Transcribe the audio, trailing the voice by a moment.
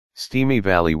Steamy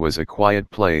Valley was a quiet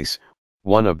place,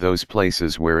 one of those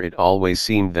places where it always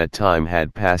seemed that time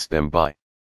had passed them by.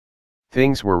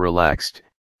 Things were relaxed,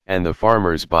 and the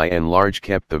farmers by and large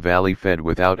kept the valley fed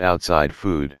without outside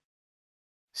food.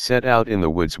 Set out in the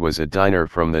woods was a diner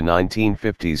from the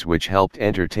 1950s which helped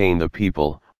entertain the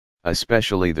people,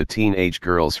 especially the teenage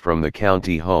girls from the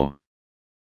county home.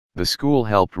 The school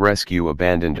helped rescue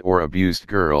abandoned or abused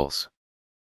girls.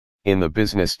 In the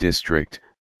business district,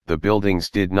 the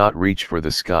buildings did not reach for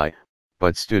the sky,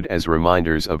 but stood as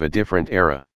reminders of a different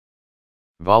era.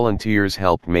 Volunteers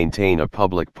helped maintain a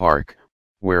public park,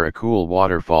 where a cool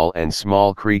waterfall and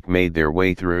small creek made their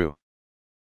way through.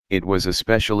 It was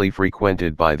especially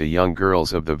frequented by the young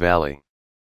girls of the valley.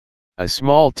 A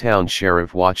small town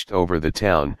sheriff watched over the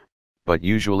town, but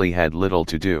usually had little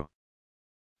to do.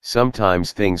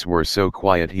 Sometimes things were so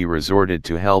quiet he resorted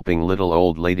to helping little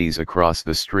old ladies across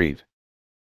the street.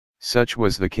 Such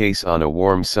was the case on a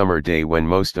warm summer day when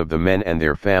most of the men and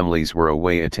their families were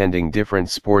away attending different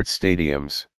sports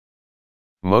stadiums.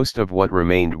 Most of what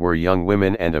remained were young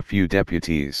women and a few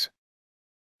deputies.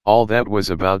 All that was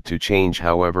about to change,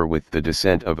 however, with the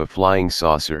descent of a flying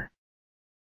saucer.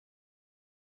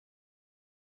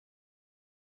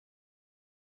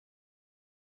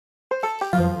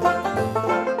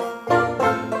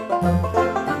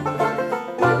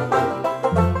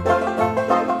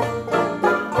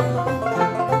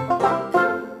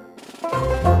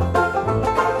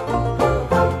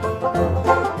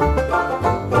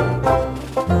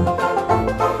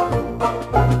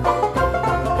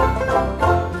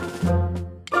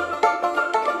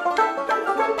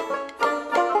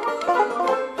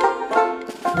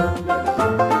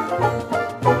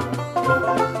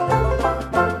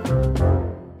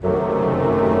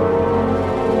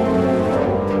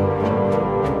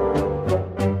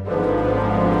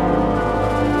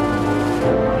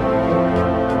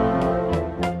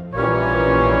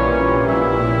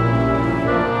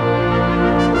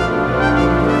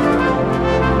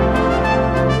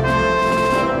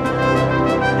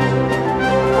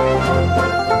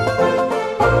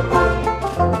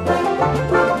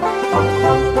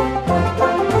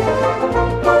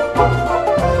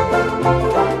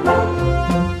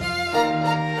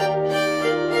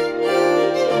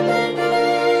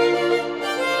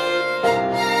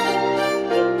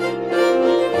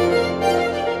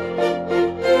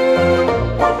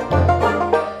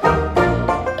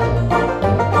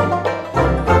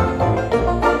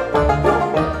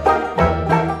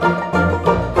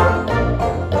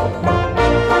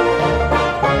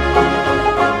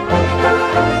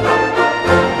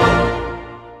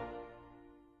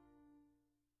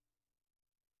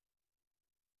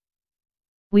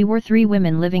 We were 3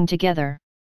 women living together.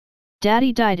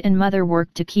 Daddy died and Mother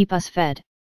worked to keep us fed.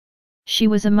 She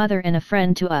was a mother and a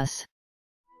friend to us.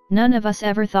 None of us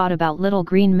ever thought about little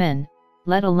green men,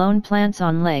 let alone plants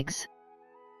on legs.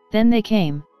 Then they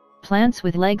came, plants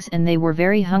with legs, and they were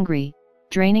very hungry,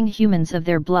 draining humans of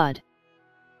their blood.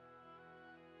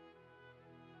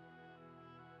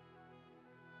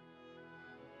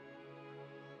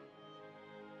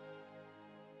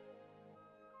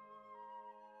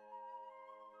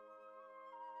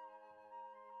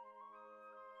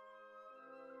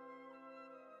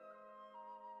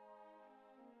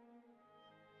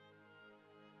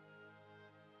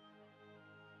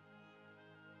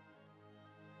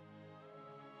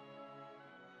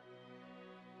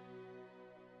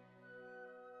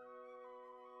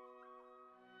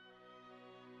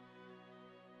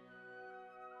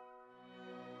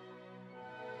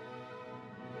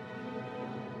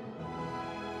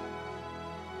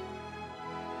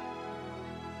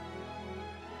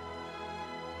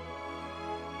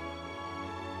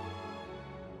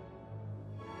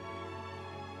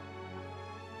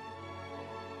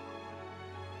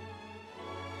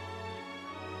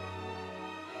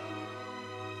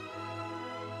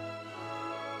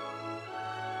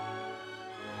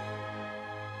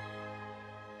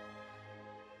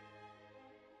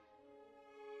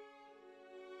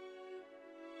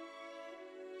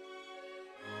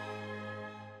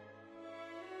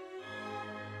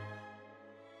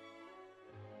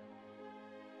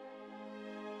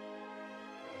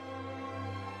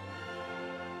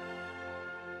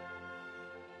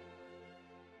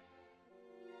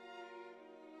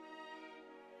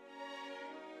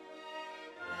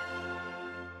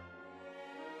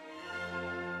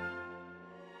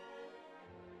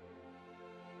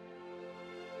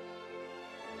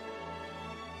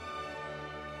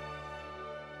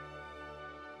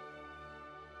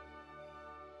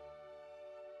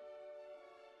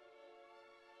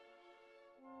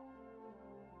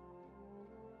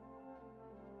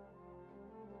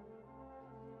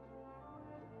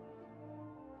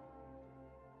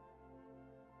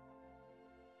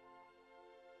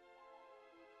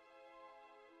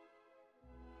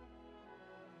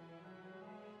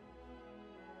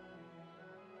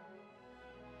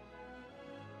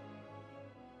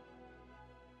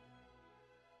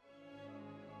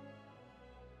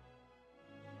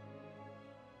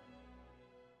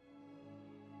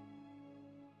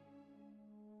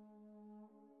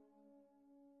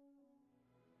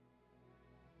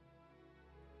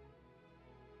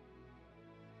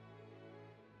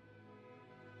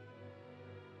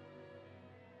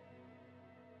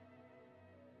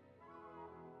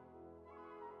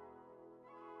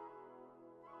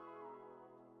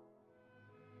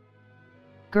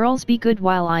 Girls, be good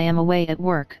while I am away at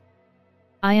work.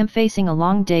 I am facing a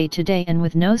long day today, and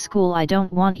with no school I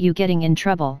don't want you getting in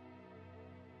trouble.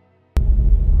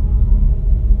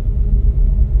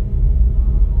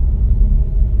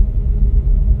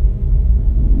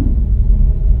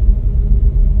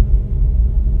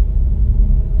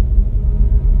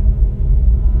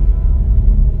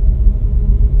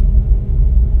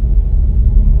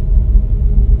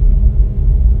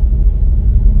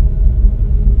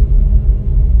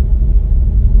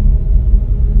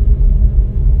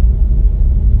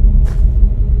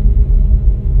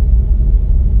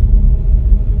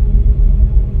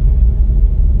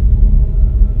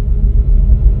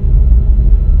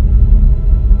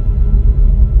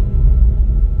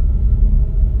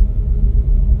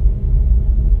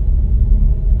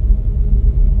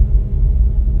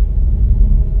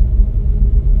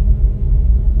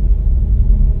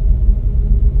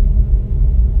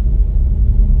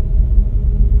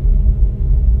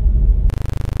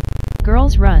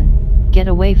 Girls, run, get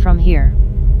away from here.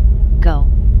 Go.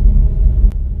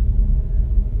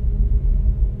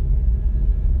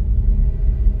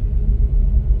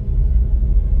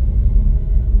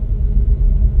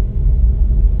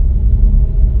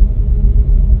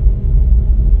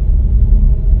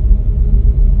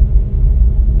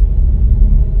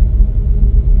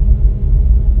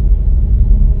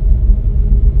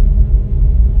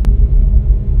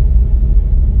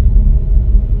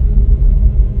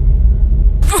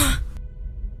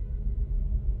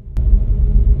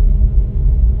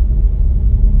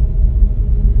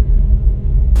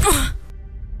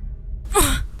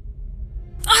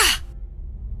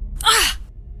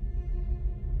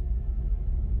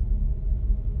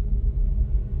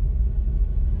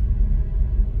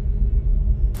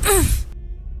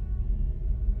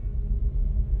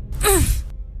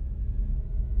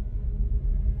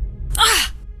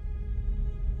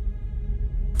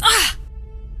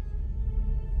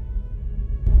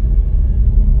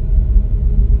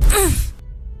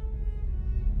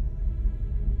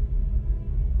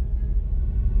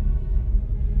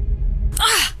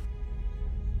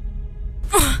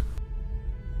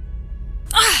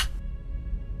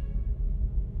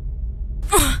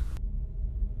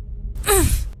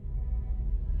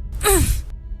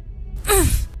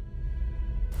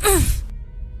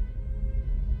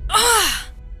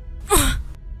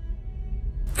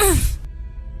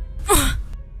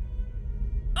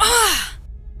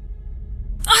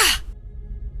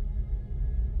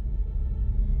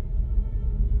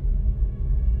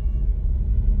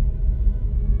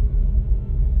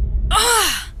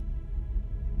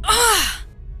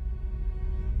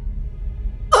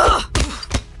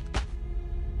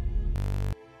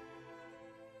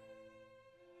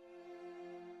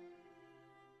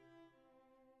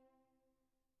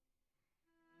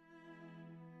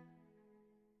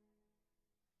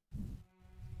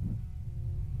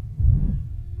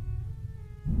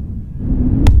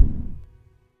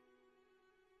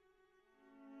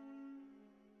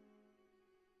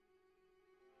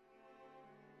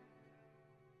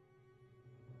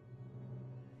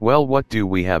 Well, what do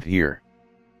we have here?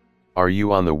 Are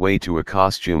you on the way to a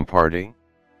costume party?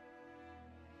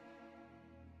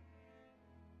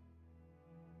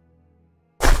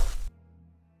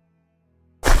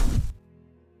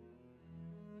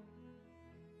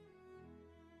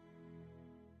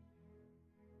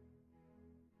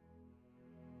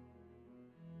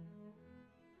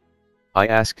 I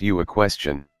asked you a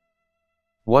question.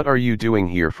 What are you doing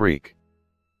here, freak?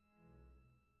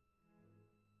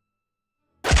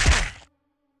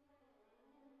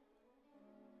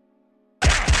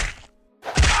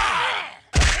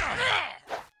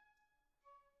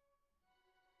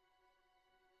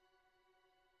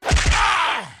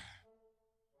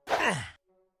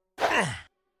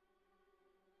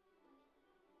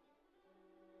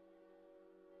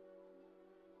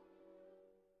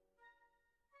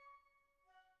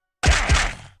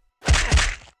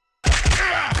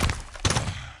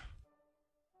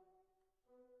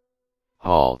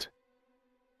 Halt.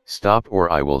 Stop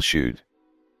or I will shoot.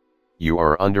 You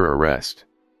are under arrest.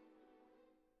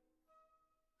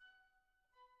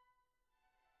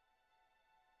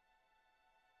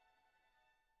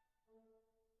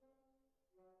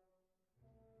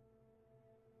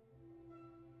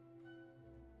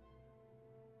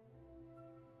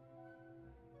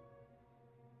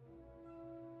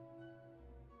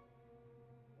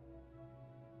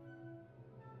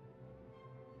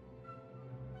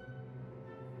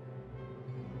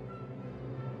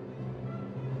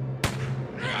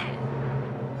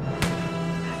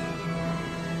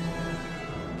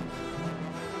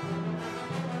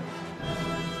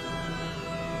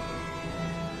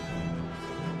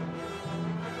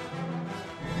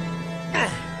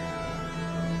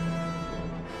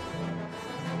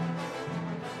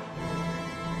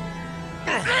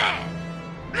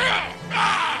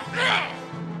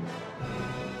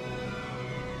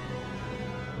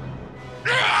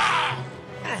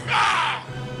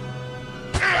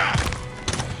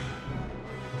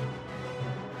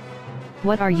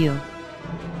 What are you?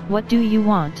 What do you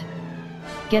want?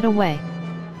 Get away.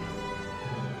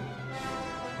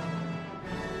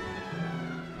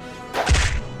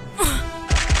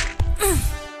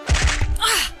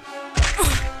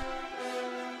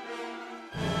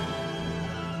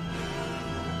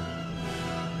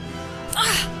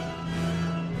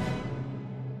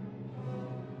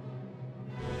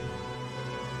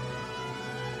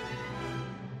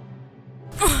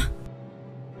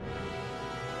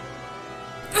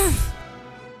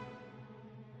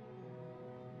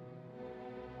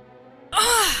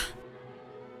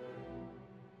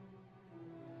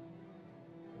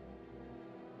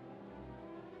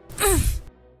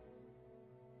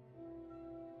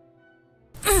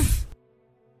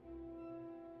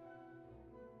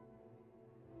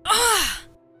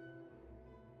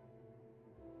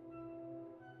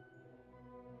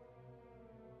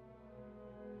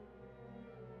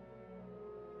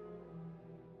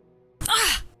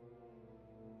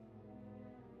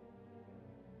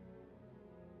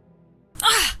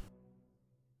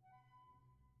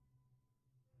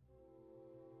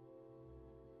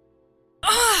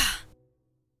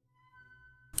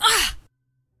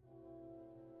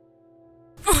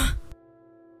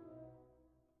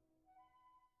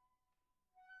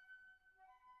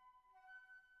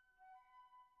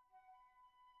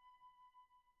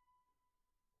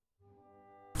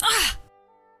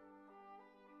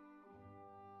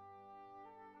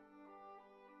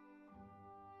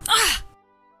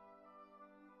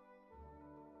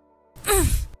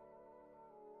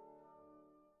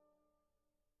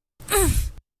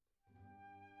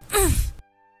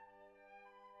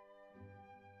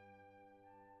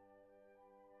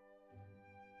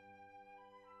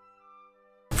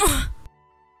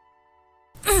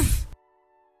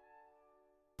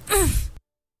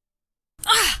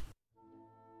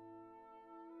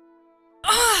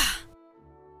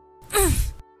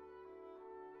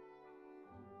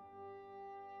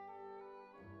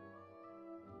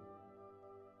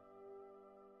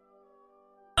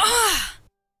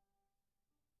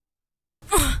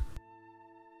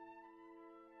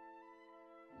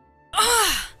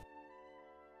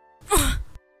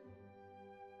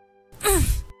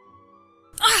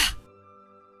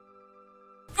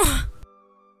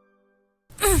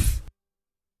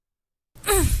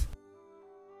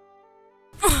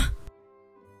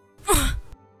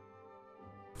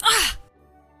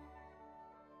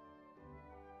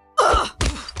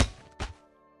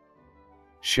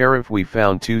 Sheriff, we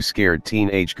found two scared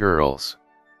teenage girls.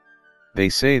 They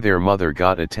say their mother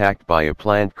got attacked by a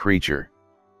plant creature.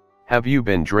 Have you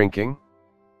been drinking?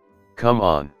 Come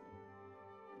on.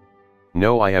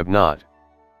 No, I have not.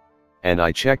 And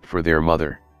I checked for their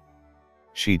mother.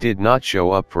 She did not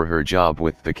show up for her job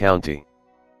with the county.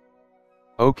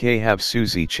 Okay, have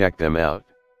Susie check them out.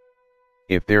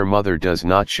 If their mother does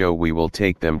not show, we will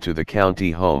take them to the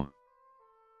county home.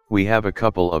 We have a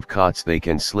couple of cots they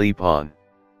can sleep on.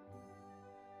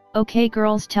 Okay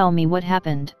girls, tell me what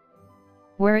happened.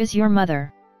 Where is your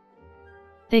mother?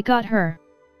 They got her.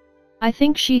 I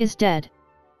think she is dead.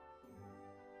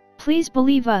 Please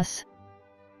believe us.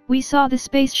 We saw the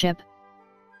spaceship.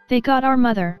 They got our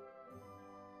mother.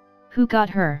 Who got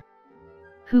her?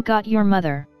 Who got your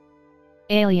mother?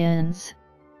 Aliens.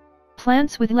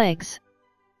 Plants with legs.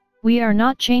 We are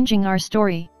not changing our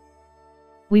story.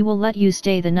 We will let you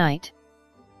stay the night.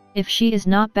 If she is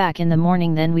not back in the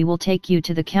morning, then we will take you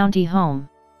to the county home.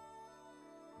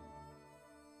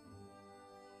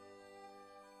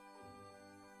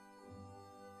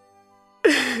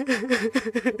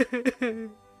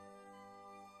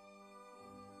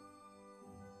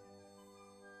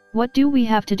 What do we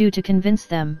have to do to convince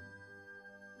them?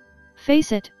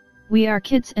 Face it, we are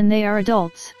kids and they are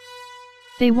adults.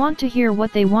 They want to hear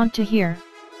what they want to hear.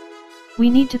 We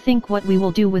need to think what we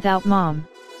will do without Mom.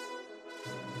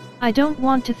 I don't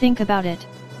want to think about it.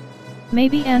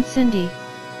 Maybe Aunt Cindy.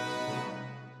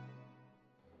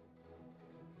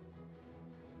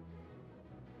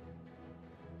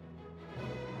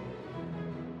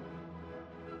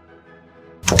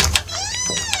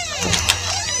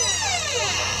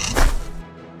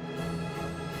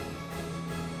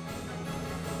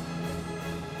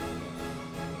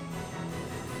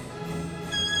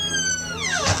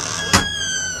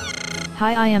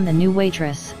 Hi, I am the new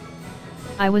waitress.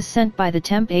 I was sent by the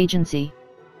temp agency.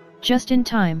 Just in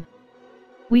time.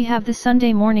 We have the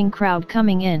Sunday morning crowd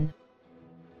coming in.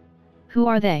 Who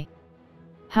are they?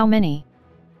 How many?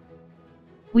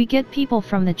 We get people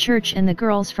from the church and the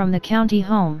girls from the county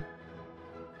home.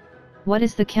 What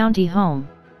is the county home?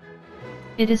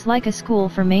 It is like a school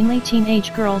for mainly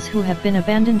teenage girls who have been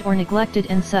abandoned or neglected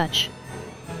and such.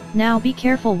 Now be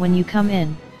careful when you come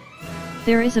in.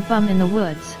 There is a bum in the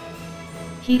woods.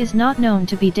 He is not known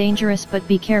to be dangerous, but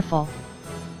be careful.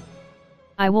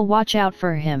 I will watch out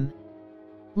for him.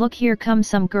 Look, here come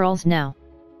some girls now.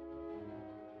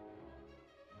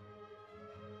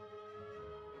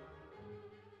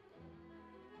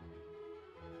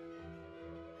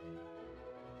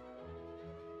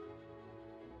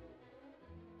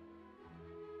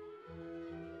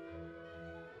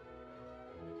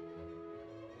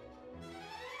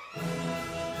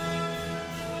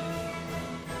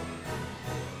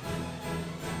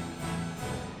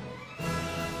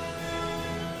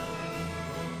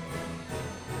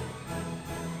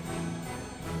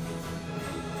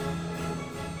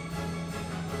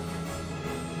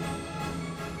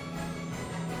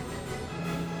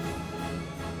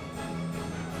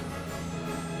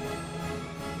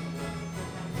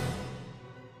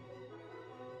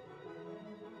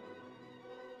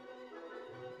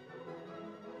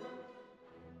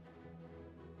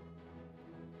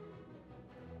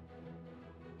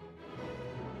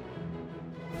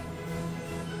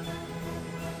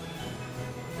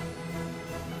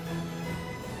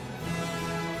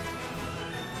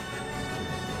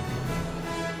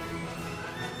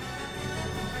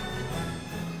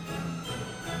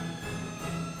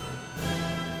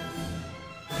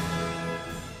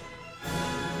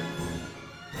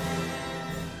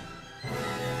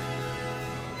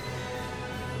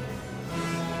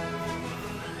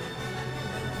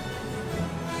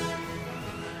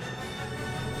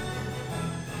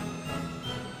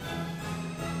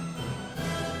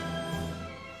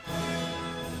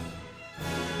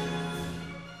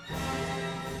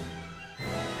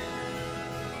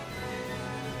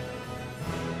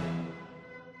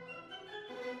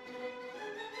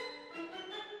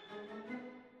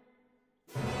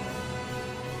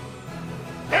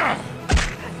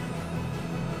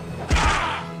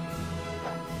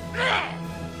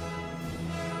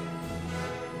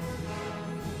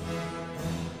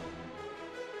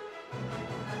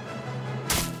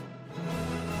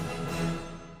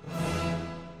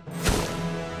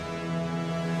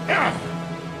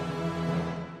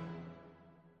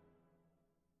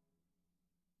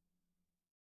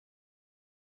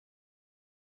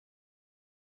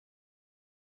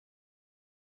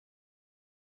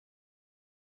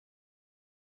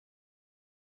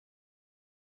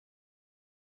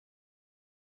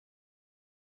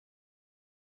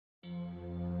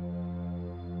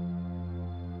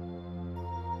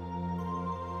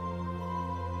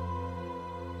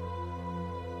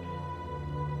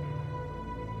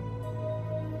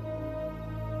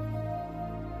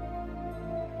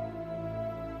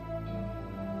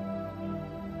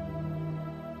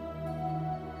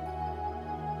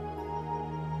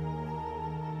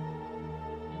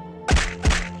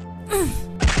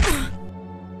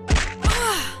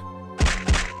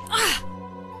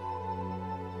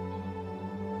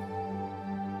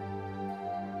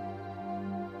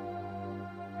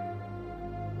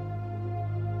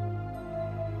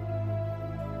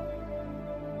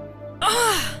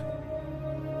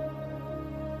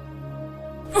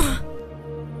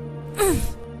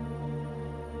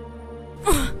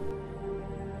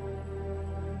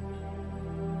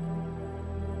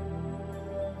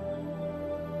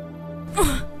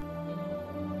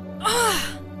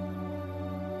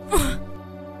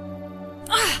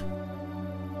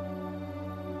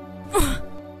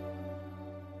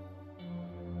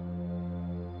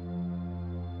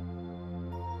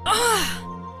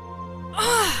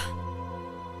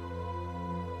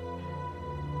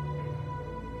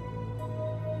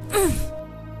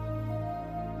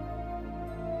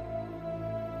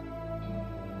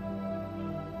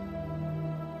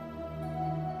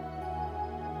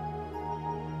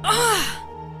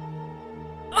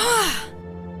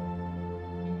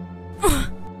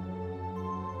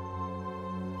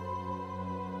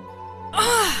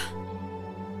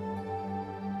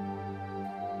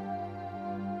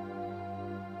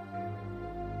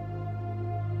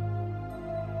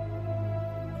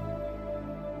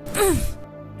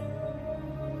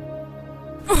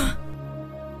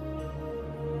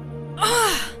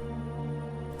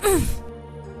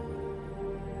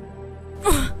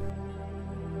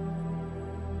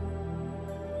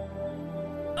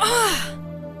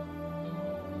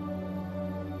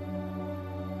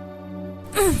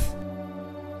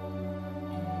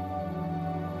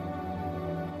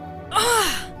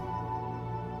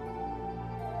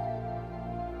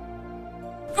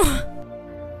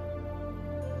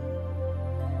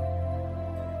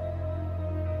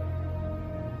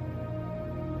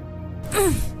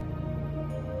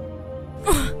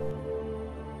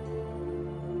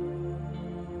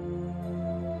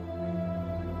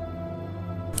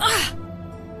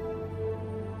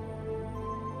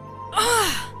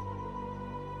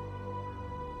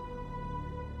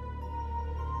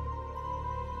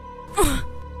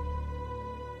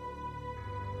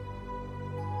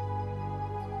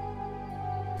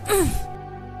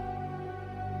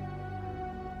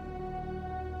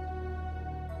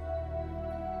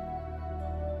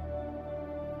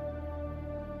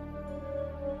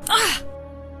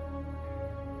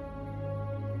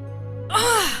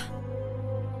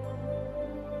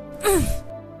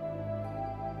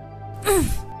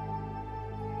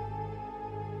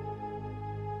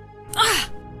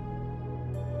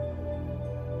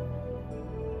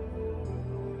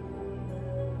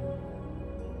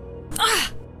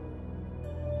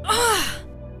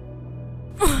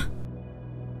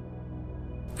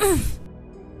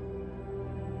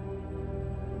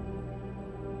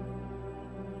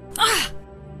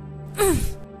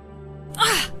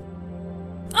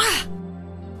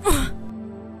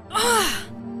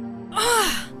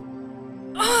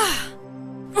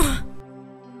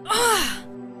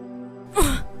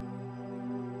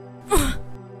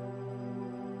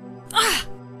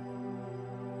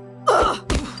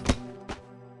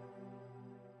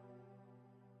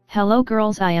 Hello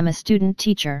girls, I am a student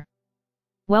teacher.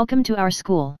 Welcome to our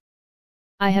school.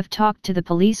 I have talked to the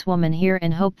policewoman here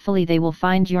and hopefully they will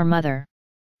find your mother.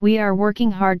 We are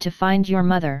working hard to find your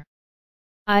mother.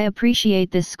 I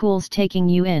appreciate this school's taking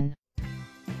you in.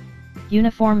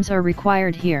 Uniforms are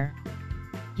required here.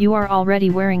 You are already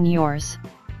wearing yours.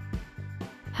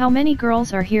 How many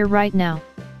girls are here right now?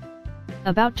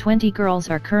 About 20 girls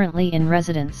are currently in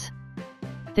residence.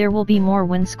 There will be more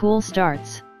when school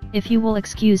starts. If you will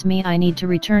excuse me, I need to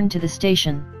return to the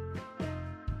station.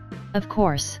 Of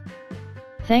course.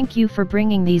 Thank you for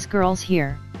bringing these girls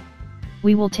here.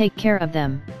 We will take care of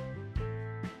them.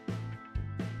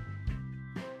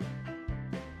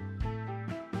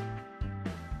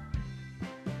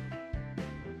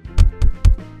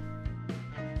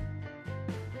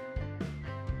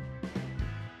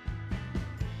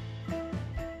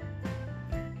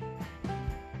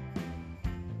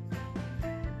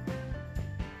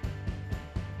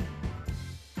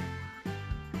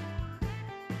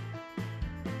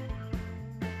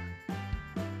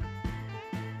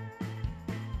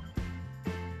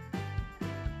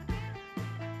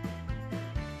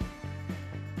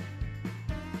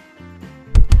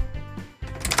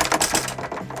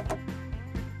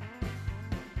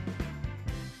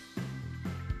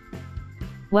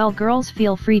 Well girls,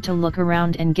 feel free to look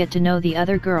around and get to know the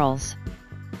other girls.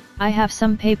 I have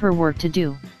some paperwork to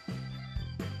do.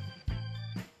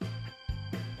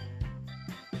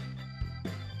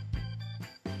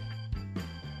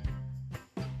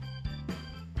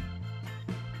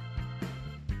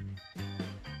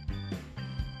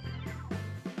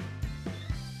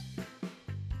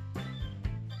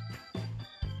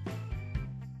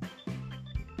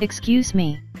 Excuse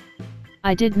me.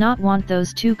 I did not want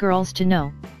those two girls to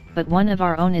know, but one of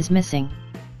our own is missing.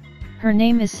 Her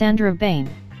name is Sandra Bain.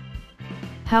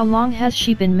 How long has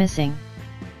she been missing?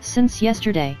 Since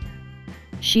yesterday.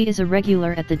 She is a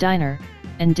regular at the diner,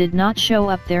 and did not show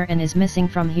up there and is missing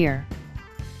from here.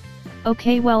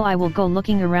 Okay, well I will go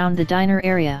looking around the diner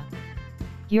area.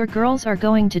 Your girls are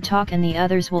going to talk and the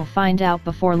others will find out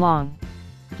before long.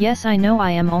 Yes, I know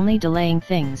I am only delaying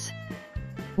things.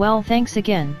 Well, thanks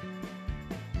again.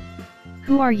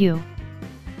 Who are you?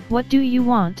 What do you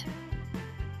want?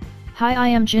 Hi, I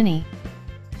am Ginny.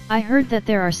 I heard that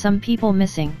there are some people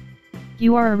missing.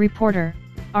 You are a reporter,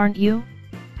 aren't you?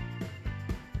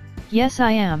 Yes,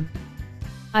 I am.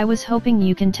 I was hoping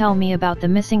you can tell me about the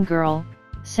missing girl,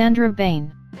 Sandra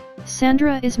Bain.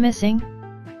 Sandra is missing?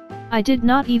 I did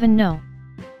not even know.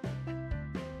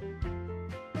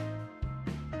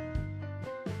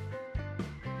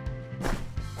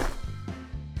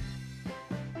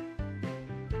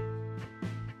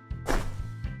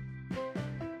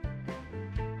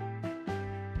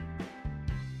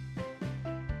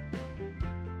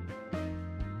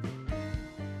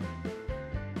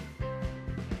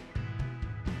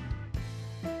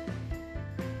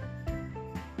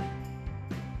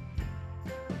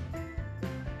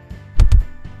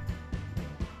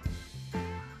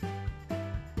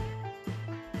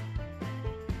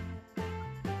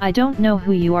 I don't know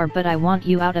who you are, but I want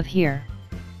you out of here.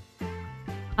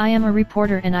 I am a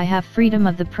reporter and I have freedom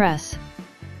of the press.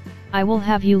 I will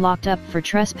have you locked up for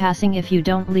trespassing if you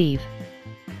don't leave.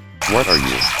 What are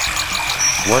you?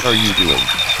 What are you doing?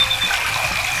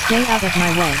 Stay out of my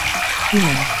way,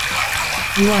 human.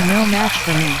 You are no match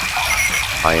for me.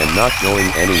 I am not going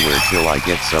anywhere till I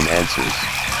get some answers.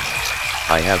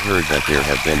 I have heard that there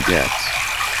have been deaths.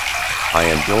 I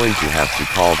am going to have to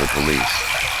call the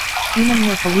police. Human,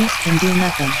 your police can do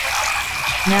nothing.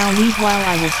 Now leave while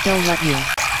I will still let you.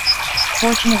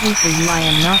 Fortunately for you, I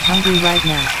am not hungry right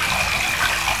now.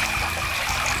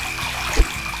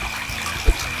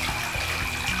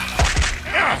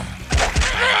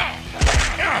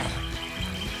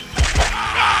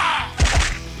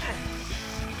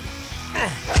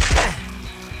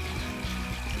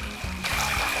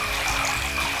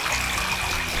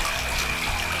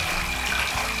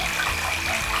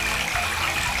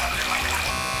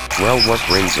 Well, what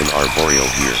brings an arboreal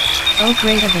here? Oh,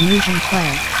 great of Venusian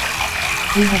plant.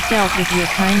 We have dealt with your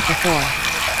kind before.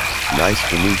 Nice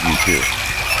to meet you too.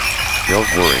 Don't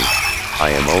worry,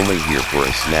 I am only here for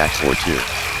a snack or two.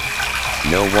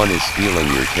 No one is stealing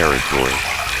your territory.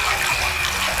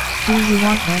 Do you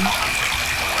want him?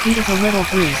 He is a little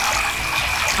bruised.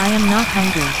 I am not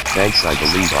hungry. Thanks, I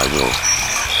believe I will.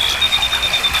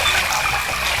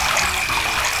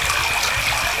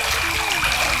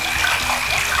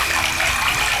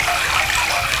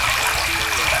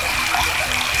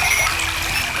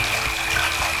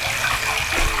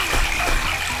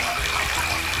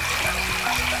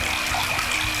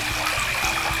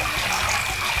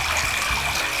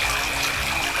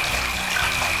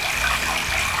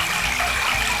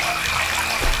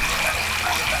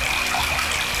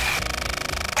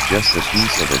 Just a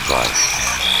piece of advice.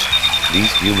 These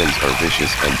humans are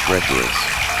vicious and treacherous.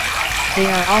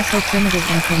 They are also primitive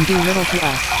and can do little to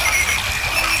us.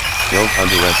 Don't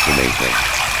underestimate them.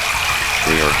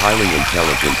 They are highly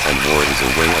intelligent and war is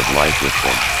a way of life with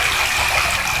them.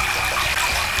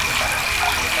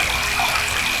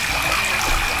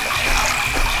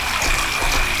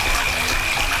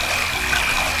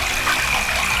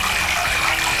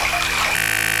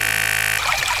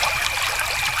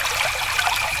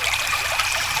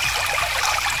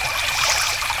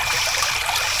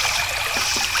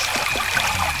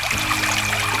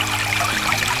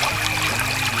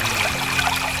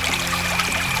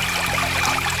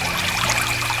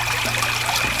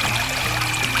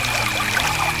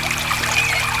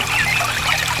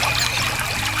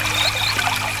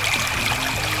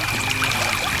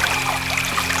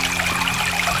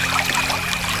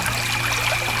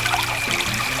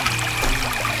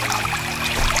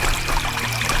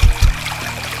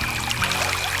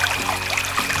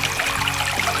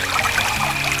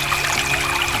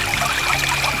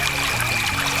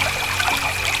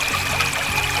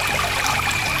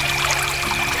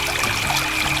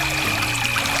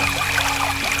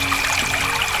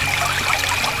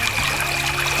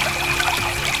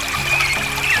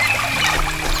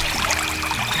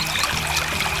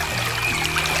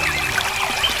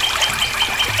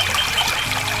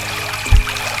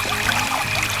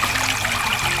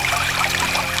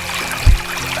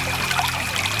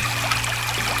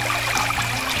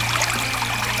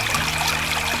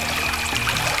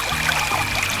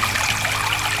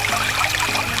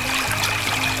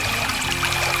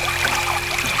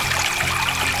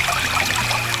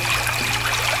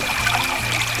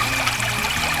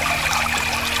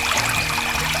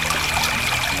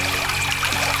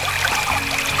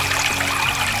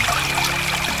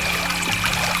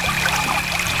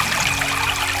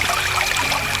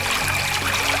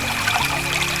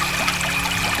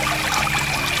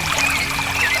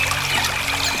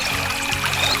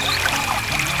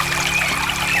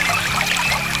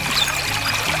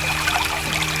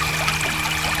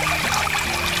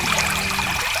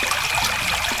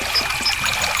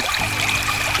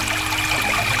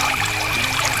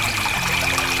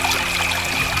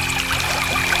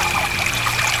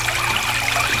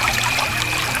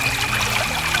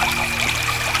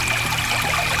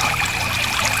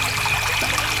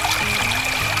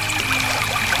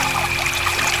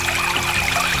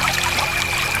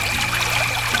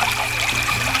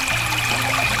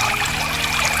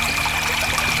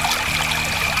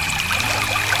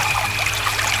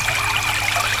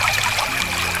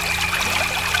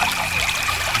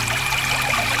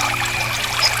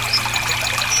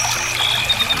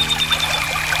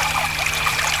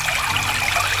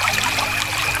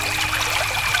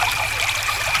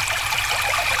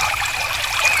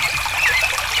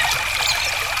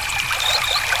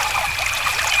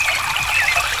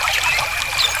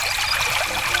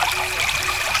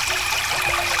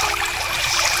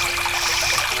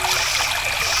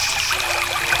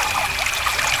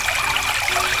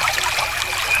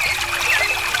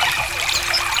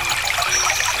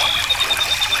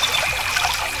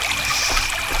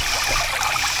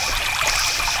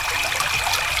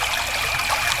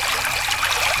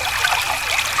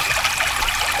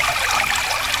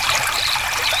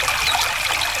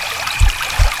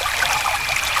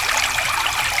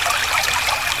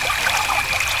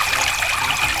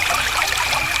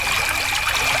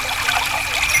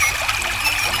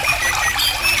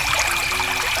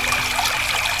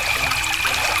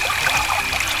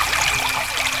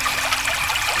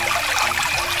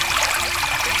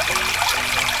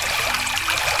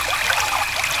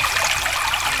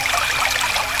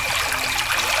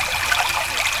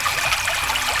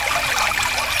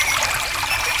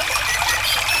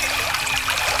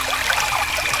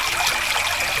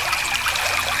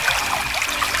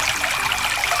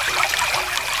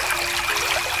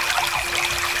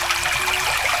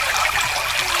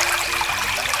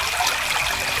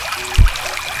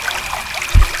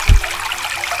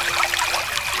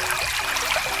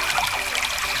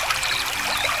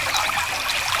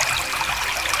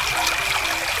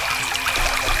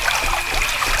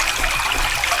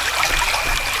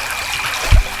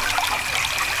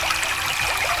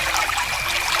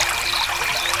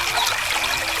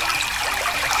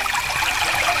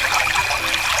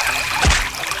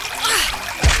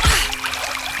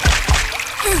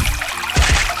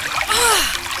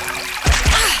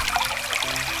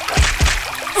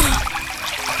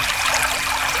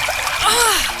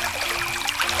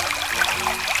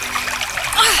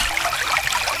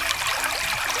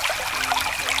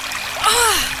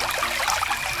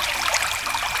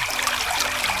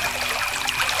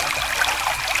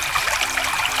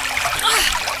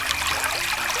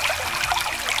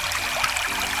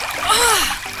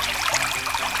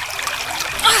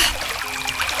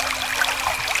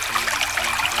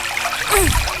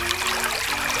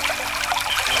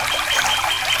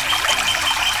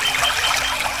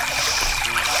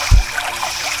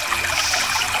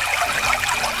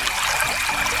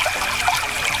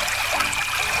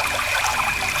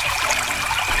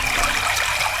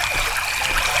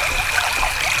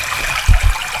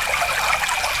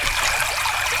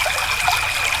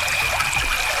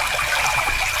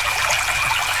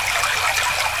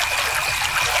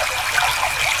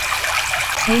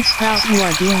 Hey Sprout, you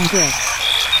are doing good.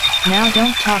 Now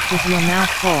don't talk with your mouth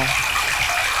full.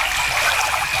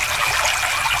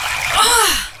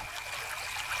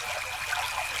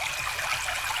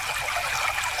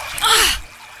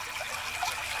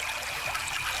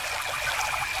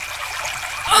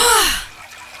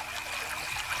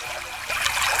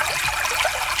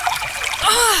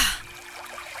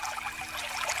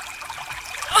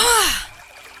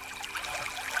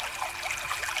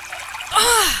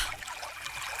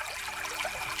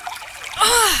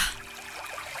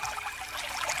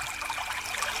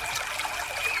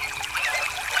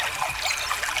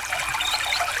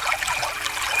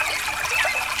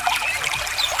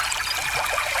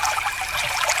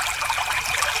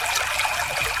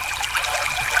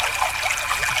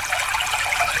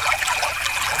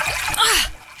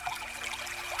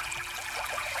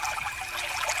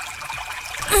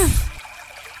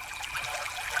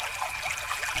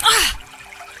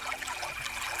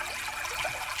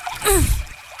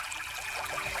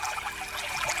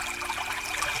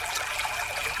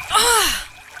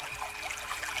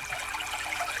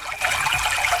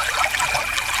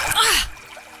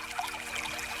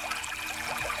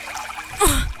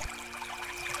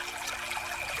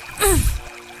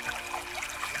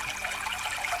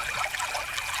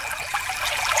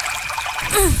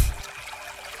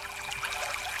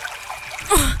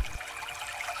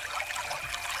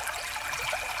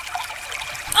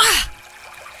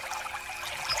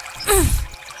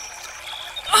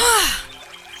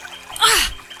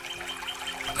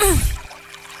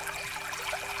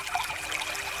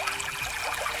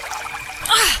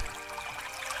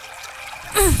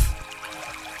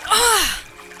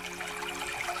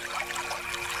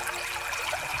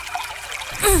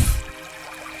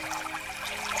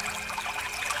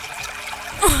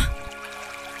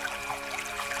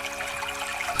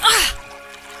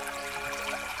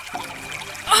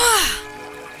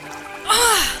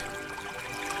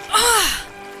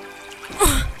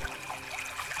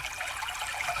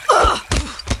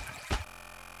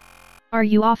 Are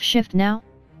you off shift now?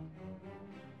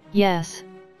 Yes.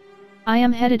 I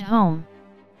am headed home.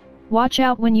 Watch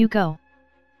out when you go.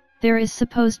 There is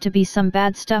supposed to be some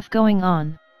bad stuff going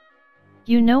on.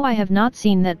 You know, I have not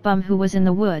seen that bum who was in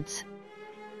the woods.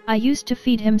 I used to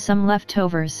feed him some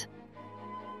leftovers.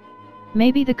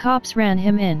 Maybe the cops ran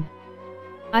him in.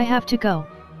 I have to go.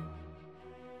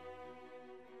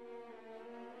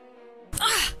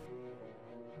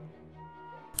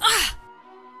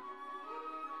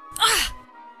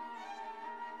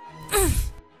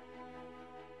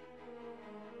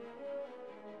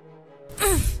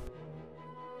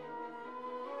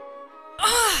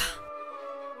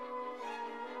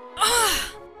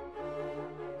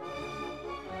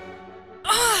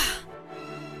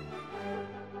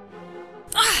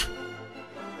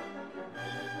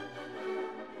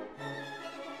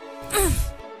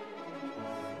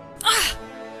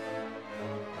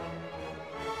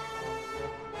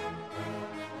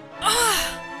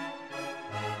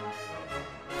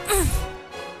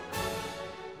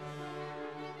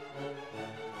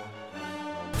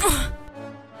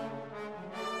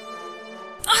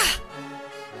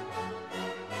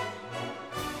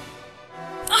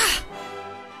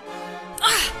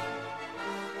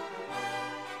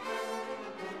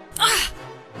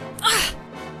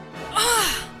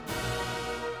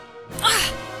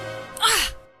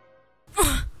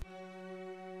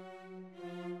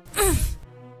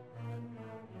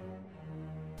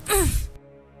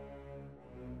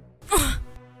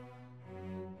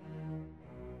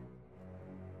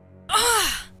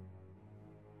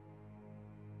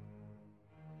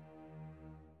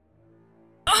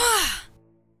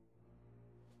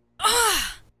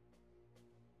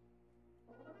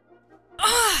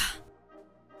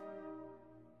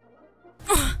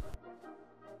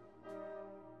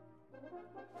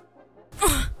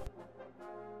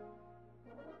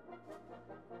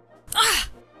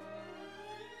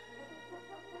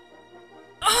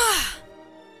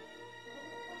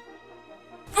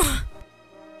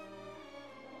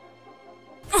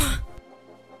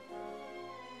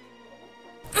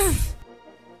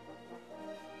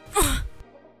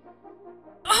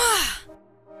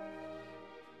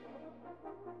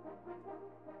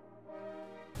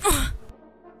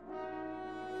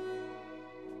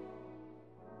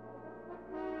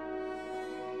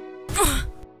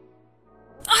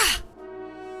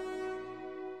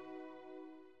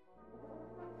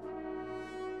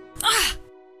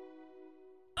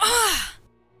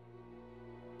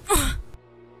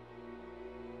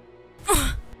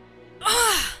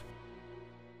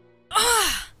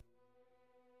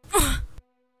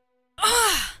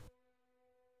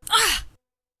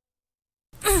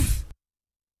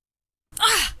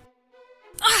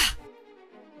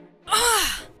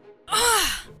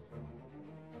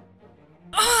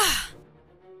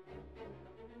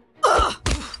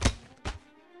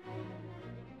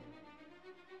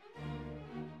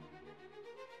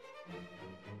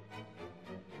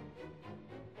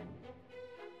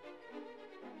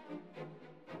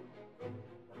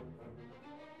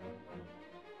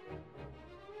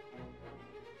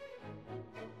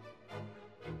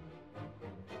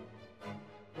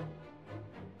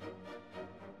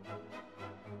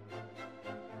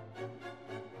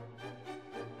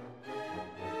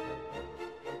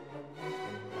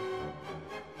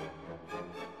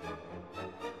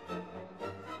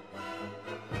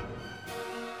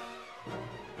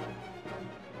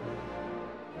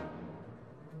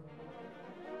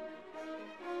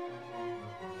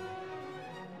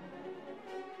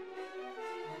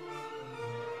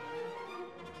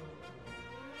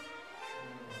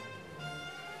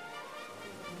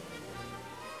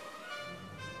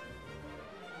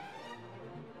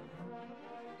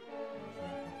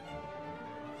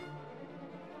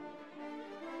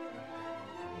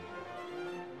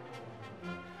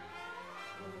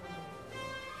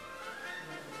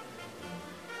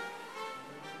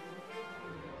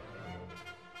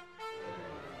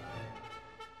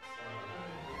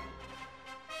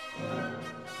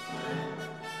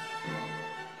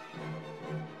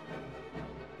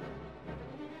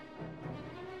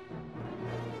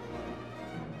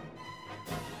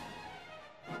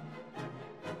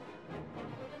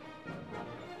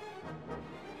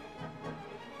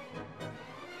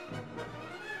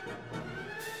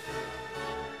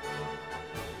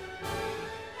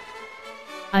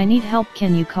 I need help,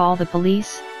 can you call the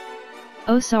police?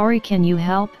 Oh sorry, can you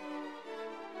help?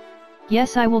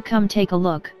 Yes, I will come take a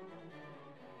look.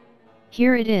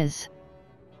 Here it is.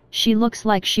 She looks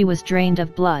like she was drained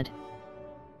of blood.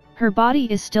 Her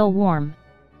body is still warm.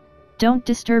 Don't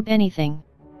disturb anything.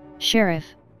 Sheriff,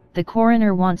 the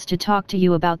coroner wants to talk to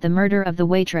you about the murder of the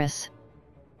waitress.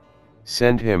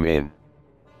 Send him in.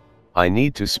 I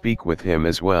need to speak with him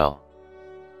as well.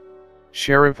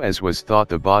 Sheriff, as was thought,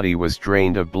 the body was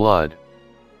drained of blood.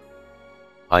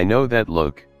 I know that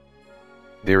look.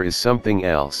 There is something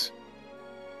else.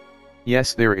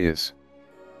 Yes, there is.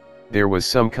 There was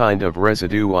some kind of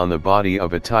residue on the body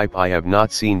of a type I have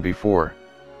not seen before.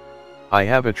 I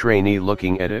have a trainee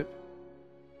looking at it.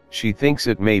 She thinks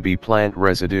it may be plant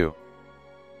residue.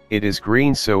 It is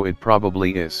green, so it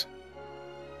probably is.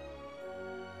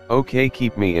 Okay,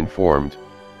 keep me informed.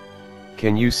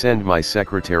 Can you send my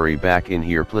secretary back in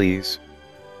here, please?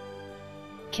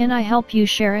 Can I help you,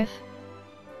 Sheriff?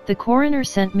 The coroner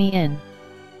sent me in.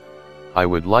 I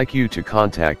would like you to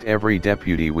contact every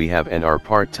deputy we have and our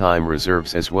part-time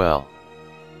reserves as well.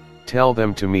 Tell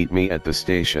them to meet me at the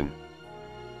station.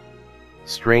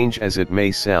 Strange as it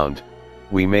may sound,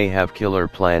 we may have killer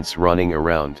plants running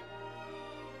around.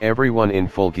 Everyone in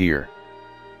full gear.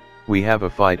 We have a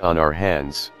fight on our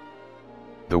hands.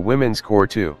 The women's corps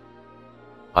too.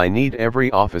 I need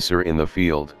every officer in the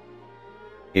field.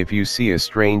 If you see a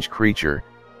strange creature,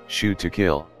 shoot to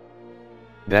kill.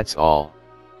 That's all.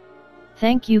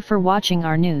 Thank you for watching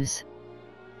our news.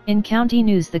 In county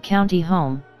news, the county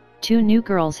home, 2 new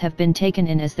girls have been taken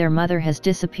in as their mother has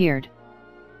disappeared.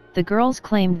 The girls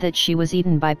claimed that she was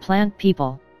eaten by plant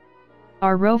people.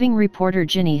 Our roving reporter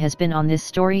Ginny has been on this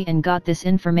story and got this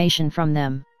information from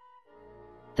them.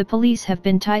 The police have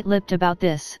been tight-lipped about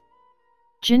this.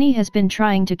 Ginny has been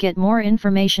trying to get more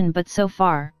information, but so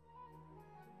far,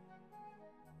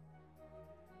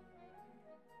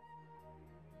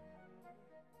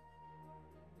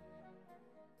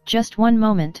 just one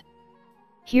moment.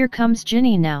 Here comes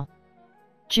Ginny now.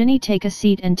 Ginny, take a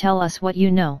seat and tell us what you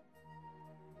know.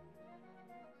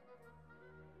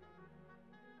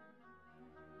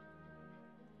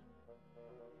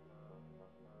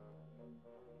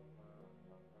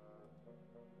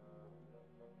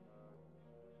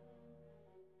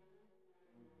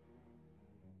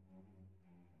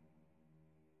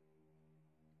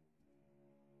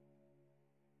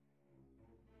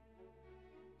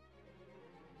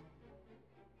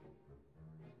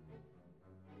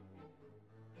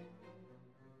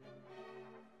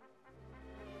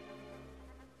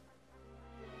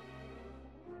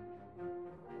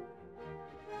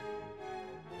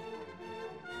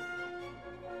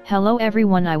 Hello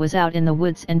everyone, I was out in the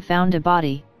woods and found a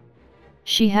body.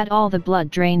 She had all the blood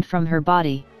drained from her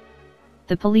body.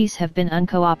 The police have been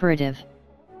uncooperative.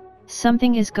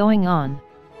 Something is going on.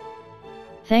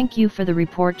 Thank you for the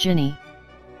report, Ginny.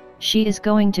 She is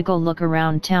going to go look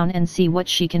around town and see what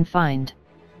she can find.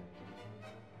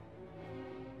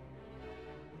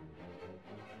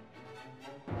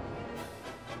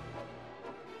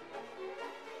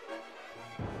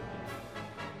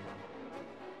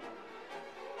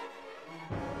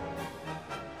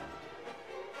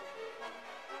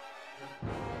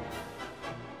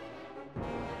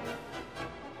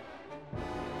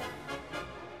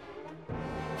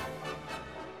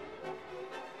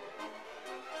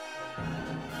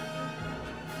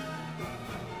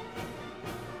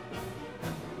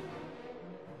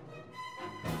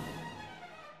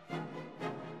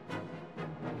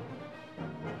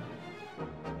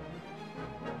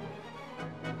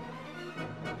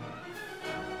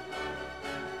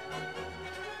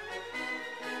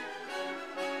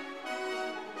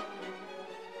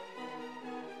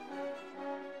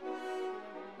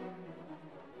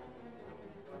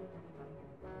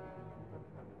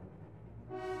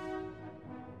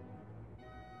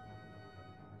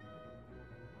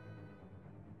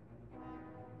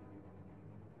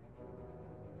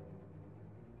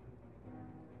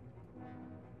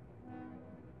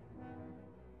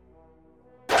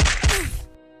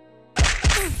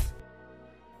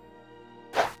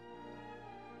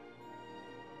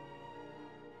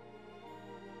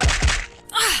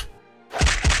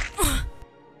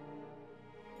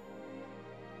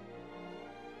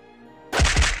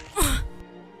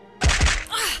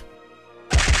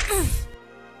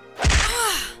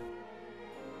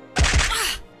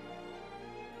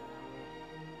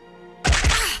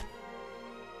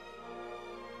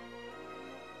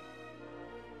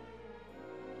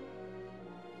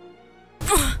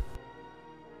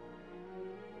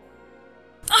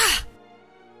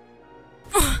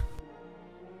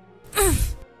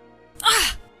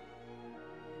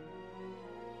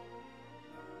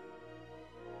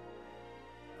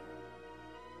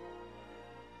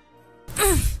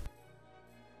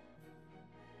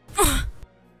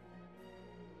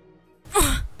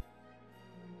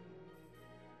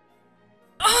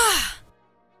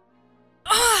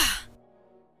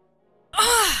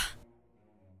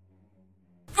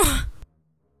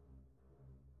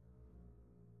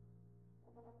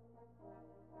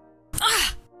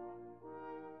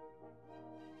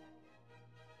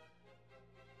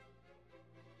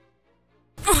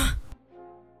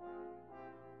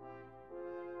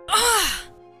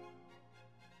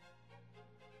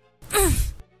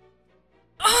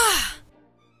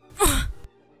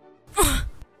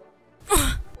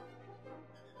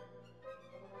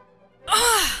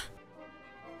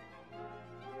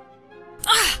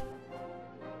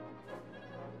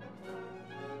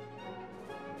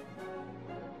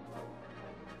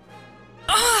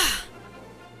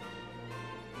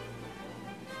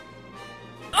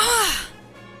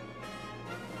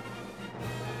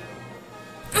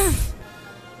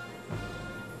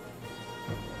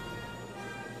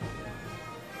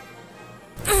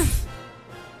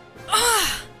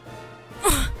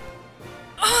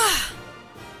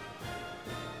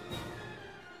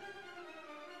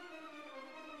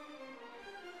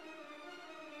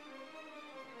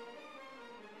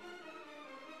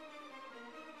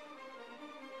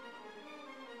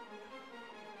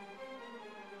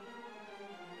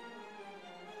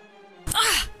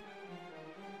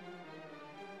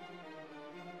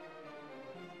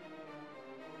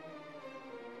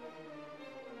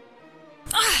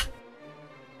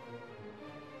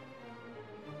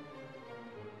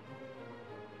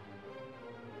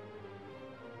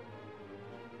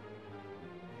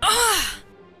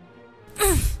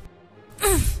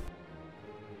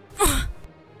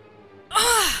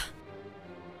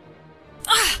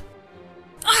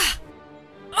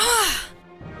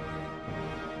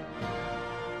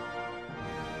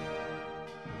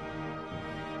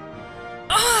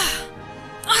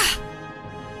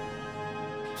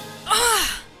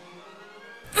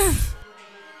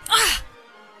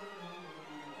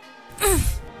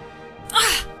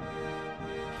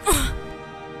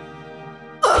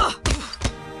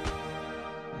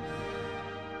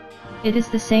 It is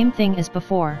the same thing as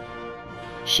before.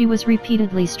 She was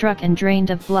repeatedly struck and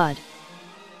drained of blood.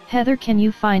 Heather, can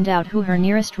you find out who her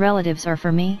nearest relatives are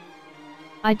for me?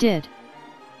 I did.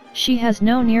 She has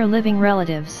no near living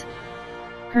relatives.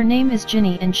 Her name is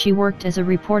Ginny and she worked as a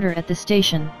reporter at the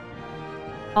station.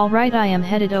 Alright, I am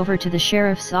headed over to the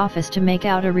sheriff's office to make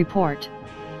out a report.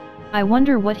 I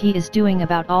wonder what he is doing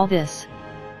about all this.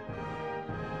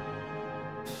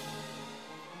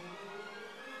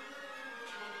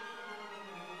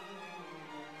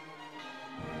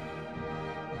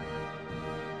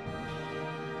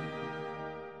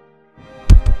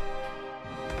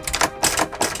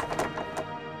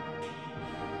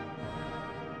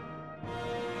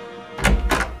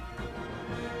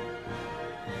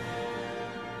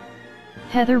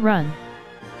 Heather, run.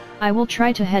 I will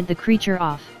try to head the creature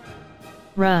off.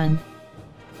 Run.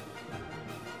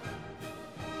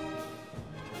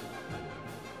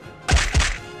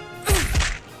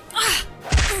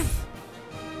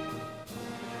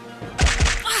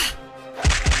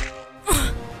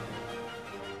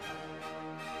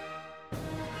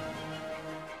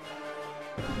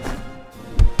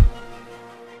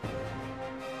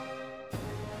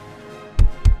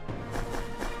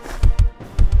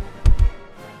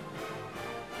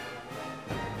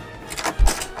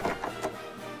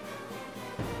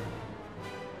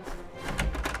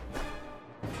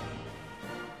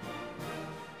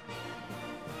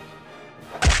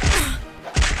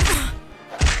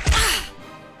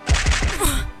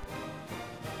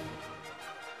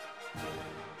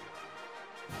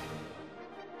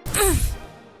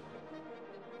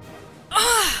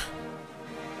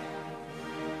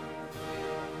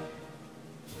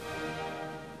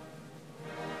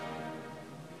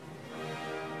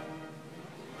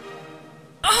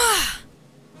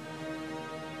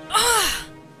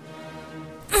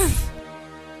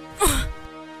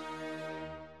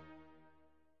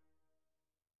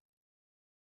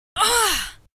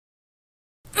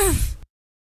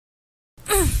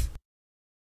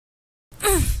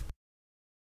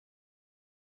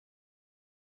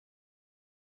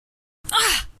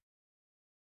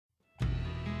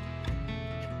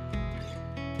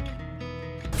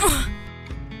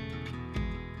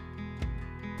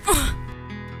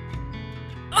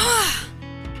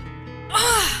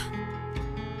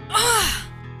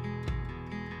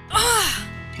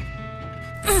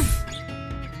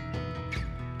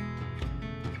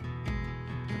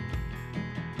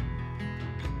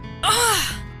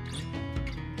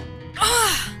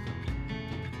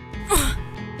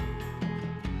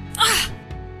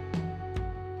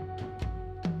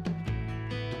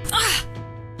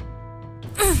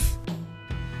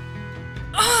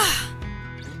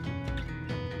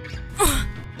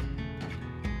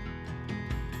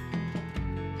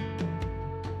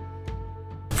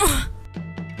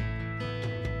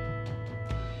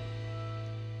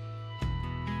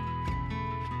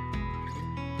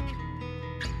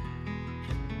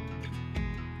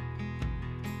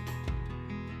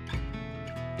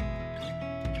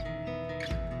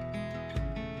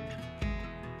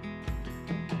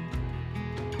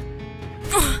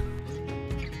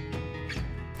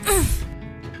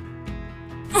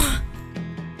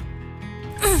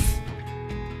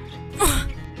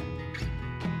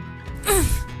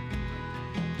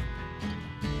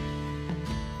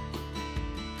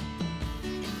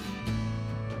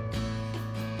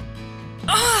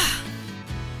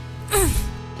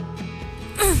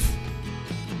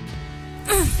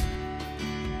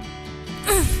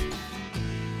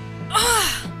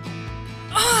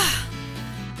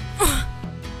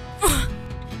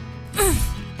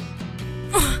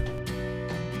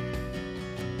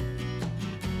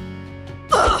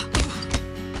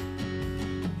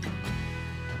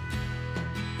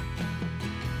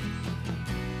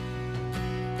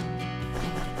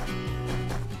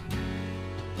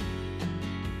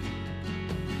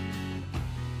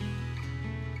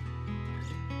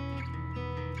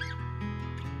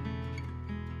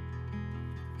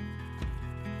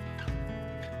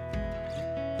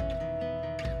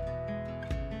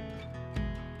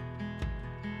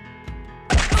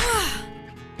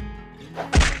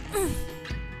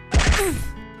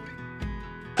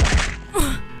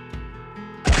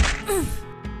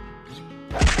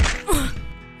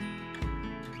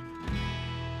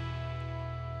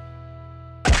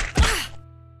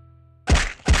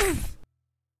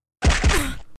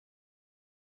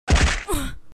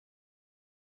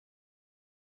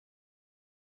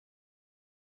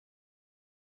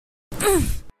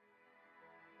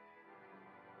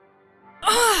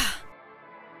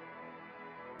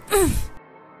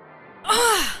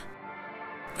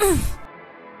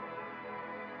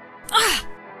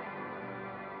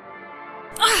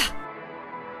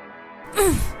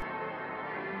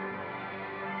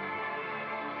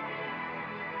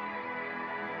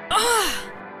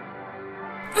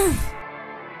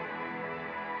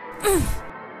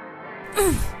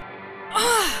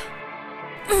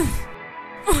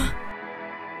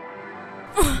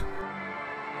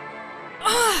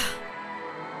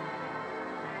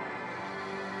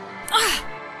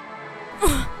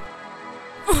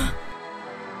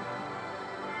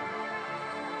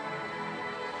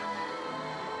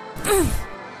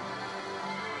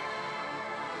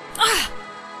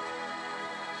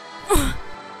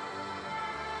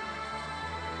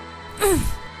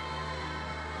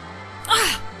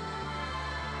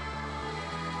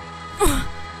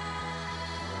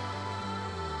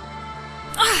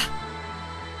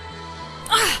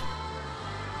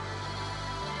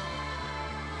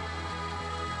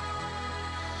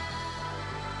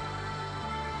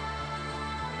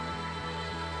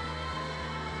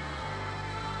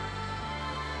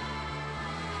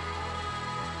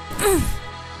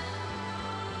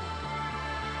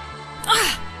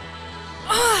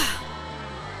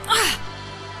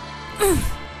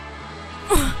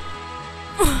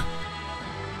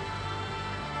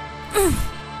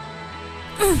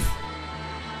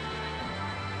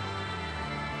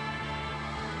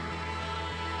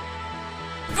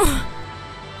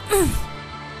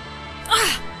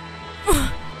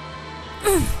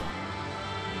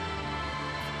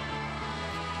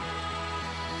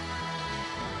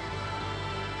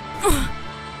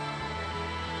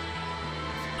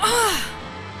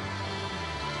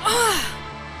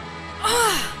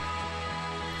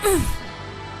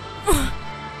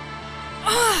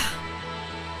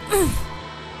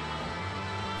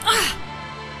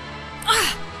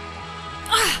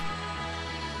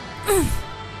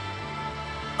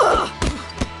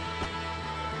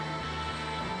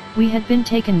 We had been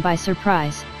taken by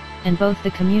surprise, and both the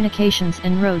communications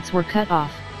and roads were cut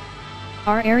off.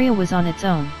 Our area was on its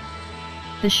own.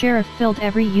 The sheriff filled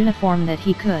every uniform that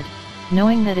he could,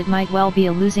 knowing that it might well be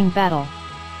a losing battle.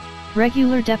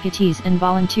 Regular deputies and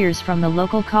volunteers from the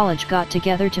local college got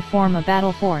together to form a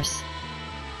battle force.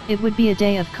 It would be a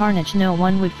day of carnage no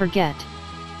one would forget.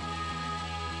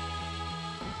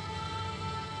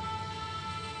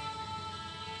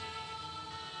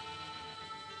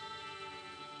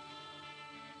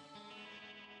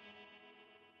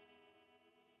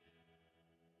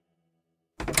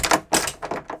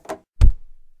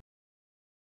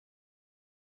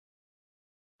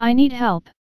 I need help.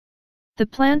 The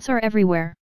plants are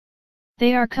everywhere.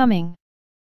 They are coming.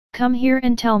 Come here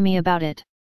and tell me about it.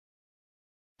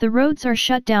 The roads are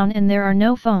shut down and there are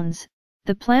no phones.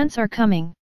 The plants are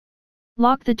coming.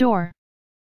 Lock the door.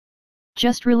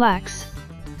 Just relax.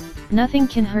 Nothing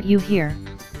can hurt you here.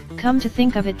 Come to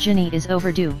think of it, Ginny is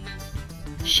overdue.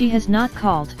 She has not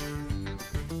called.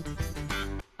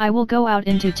 I will go out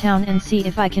into town and see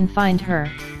if I can find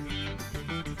her.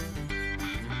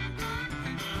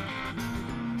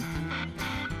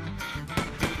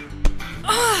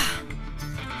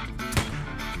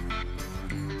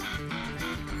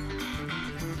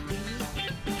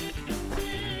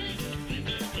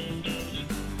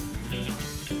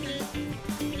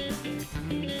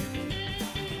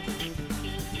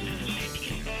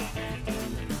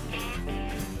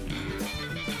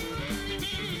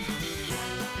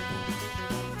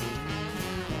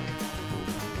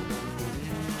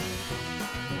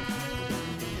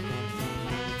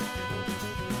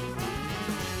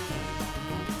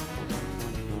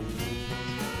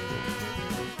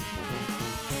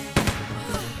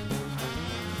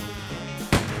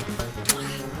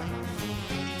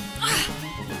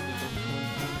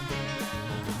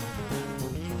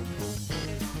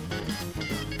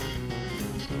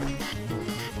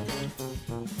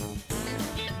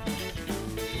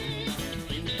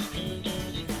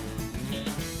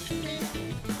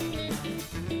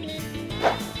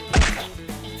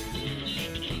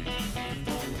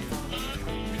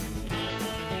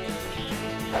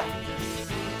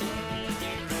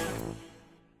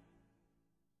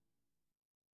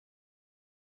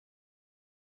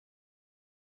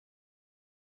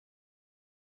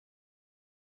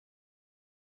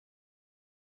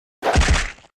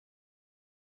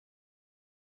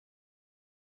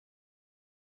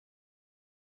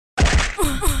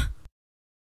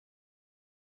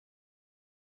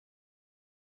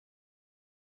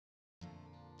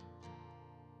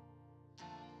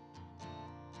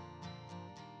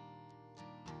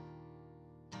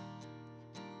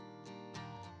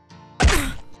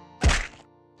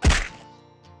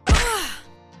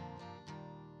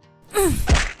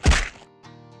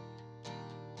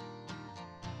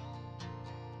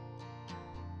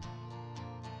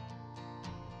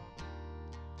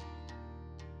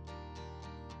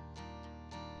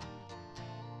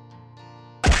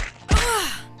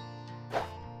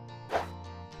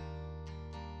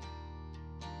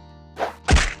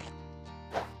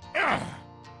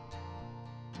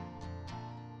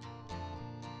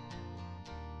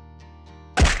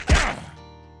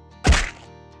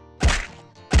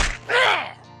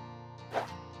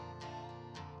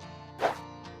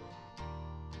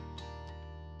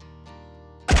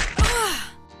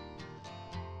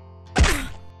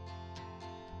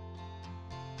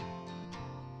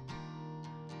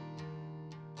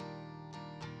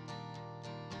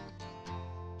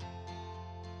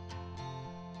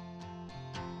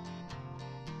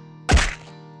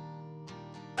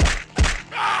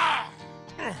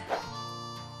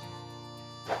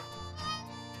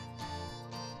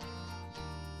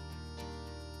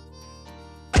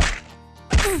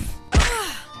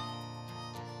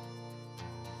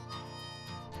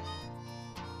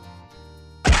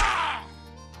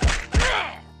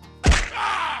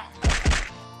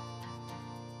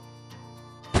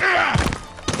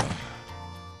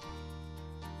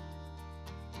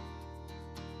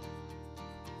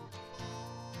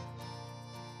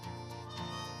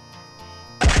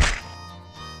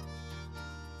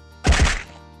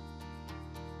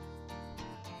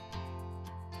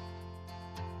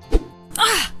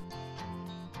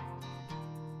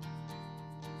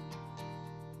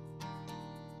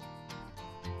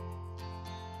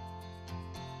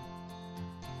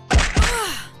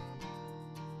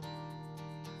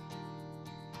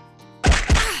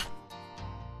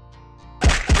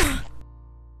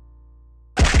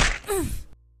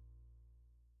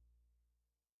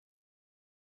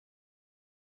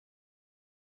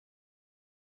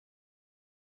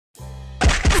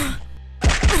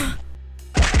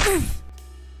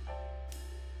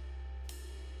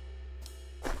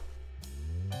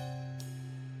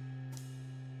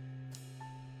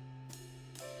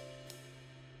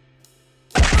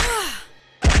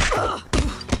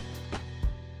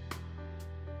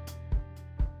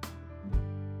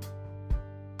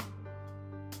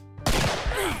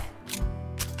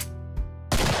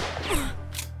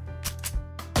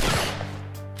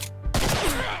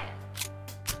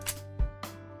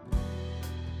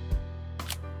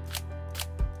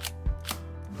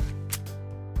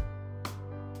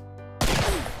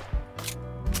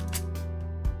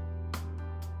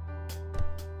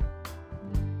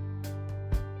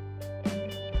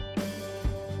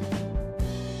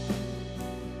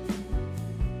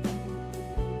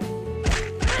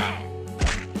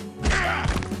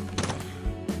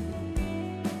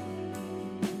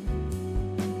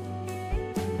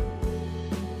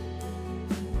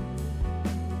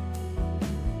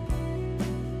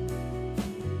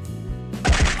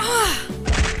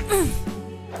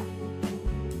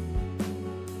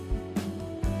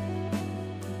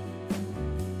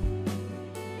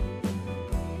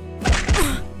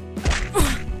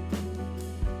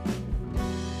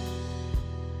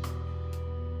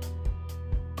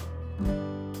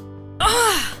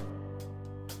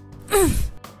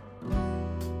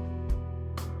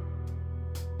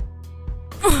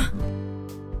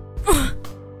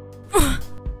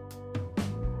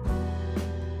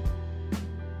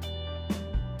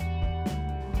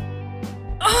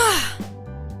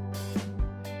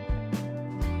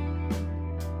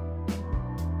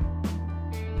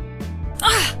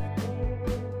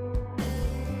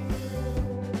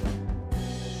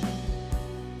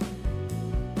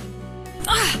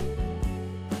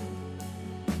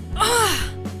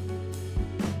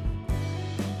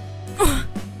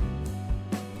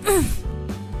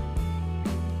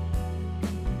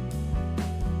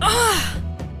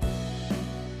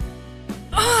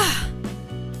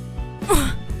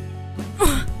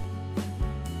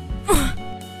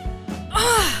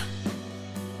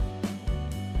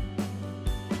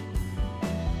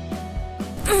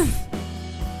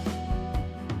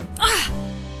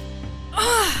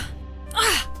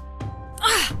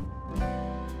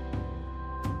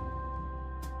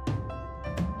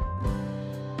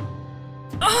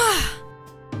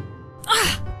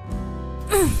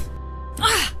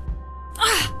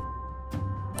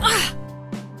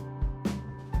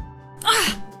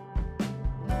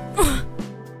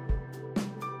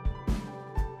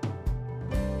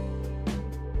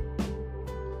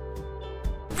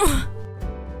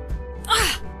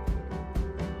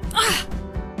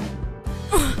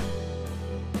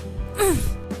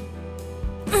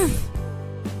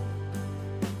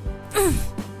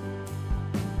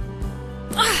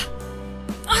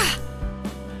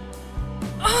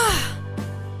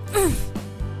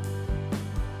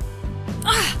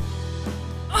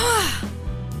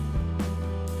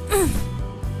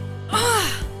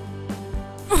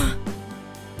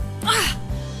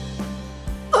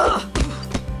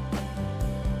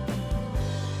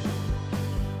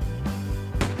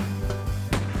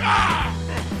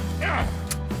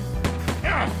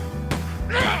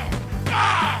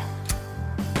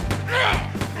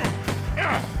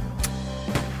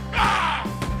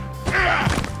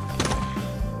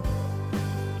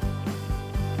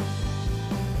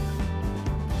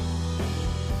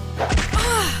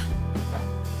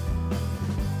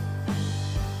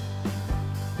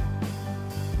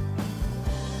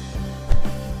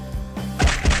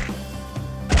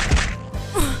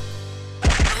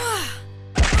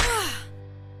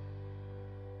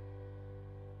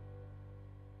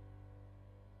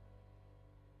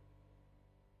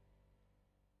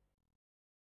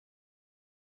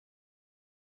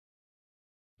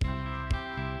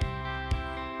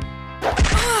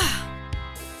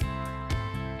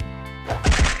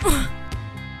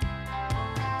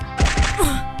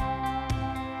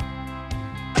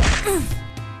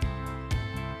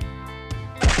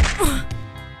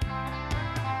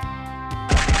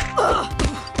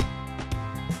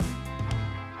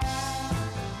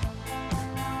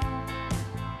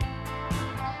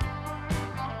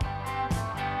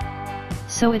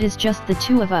 so it is just the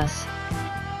two of us.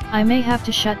 I may have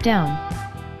to shut down.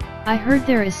 I heard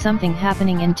there is something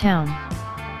happening in town.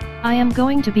 I am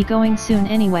going to be going soon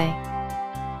anyway.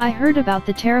 I heard about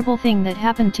the terrible thing that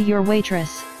happened to your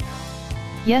waitress.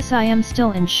 Yes, I am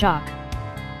still in shock.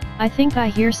 I think I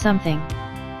hear something.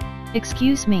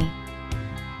 Excuse me.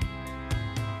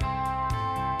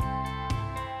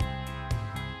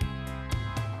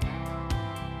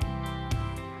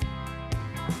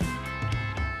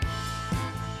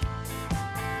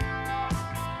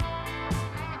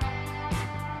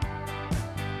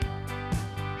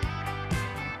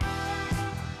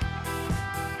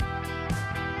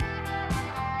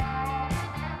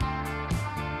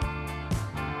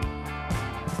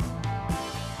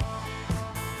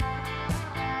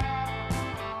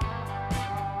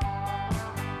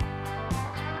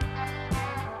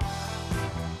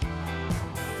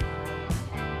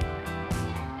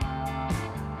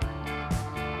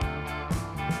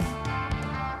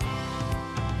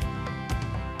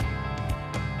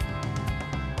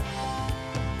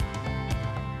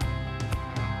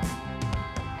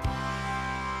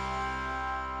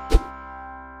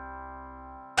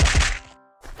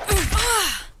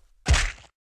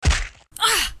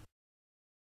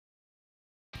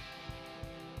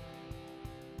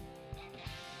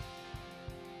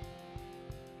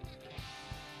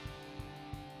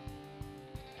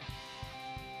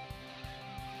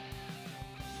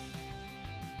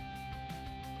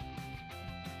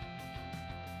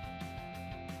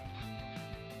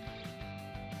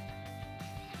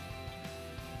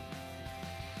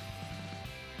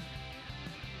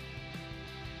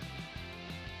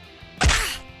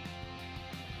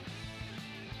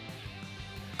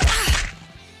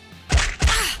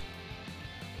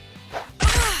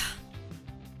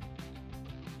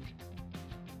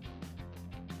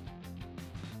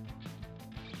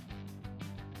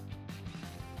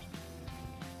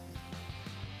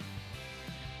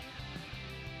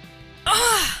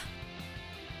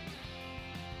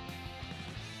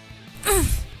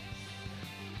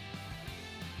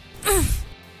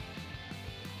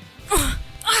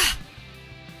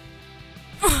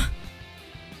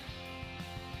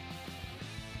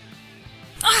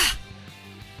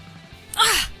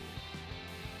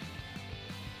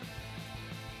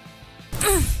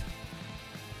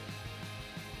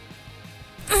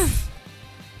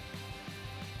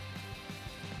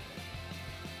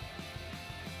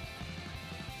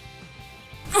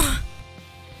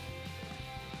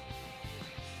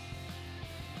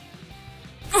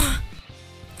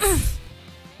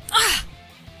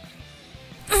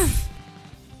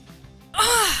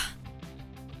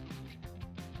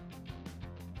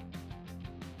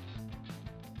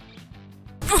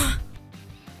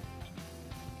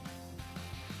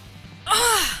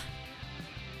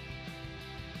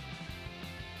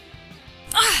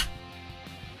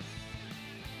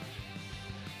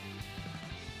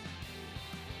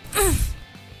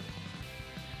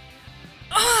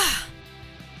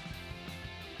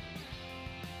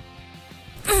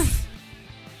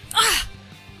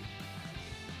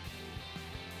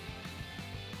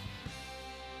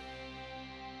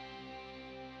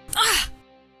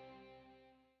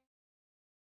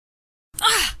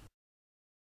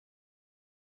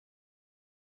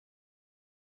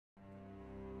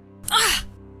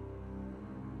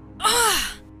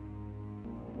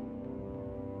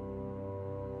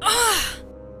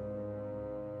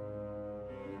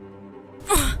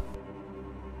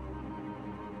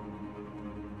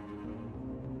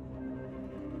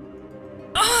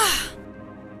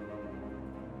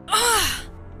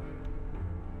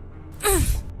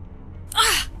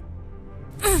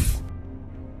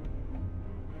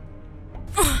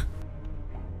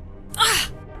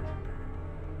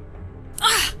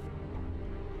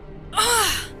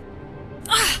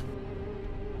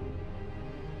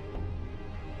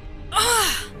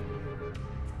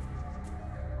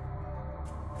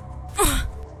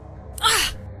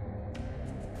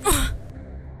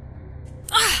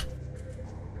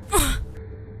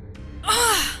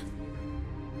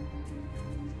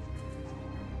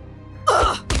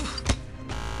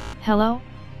 Hello?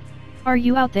 Are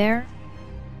you out there?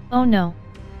 Oh no.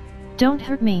 Don't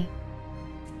hurt me.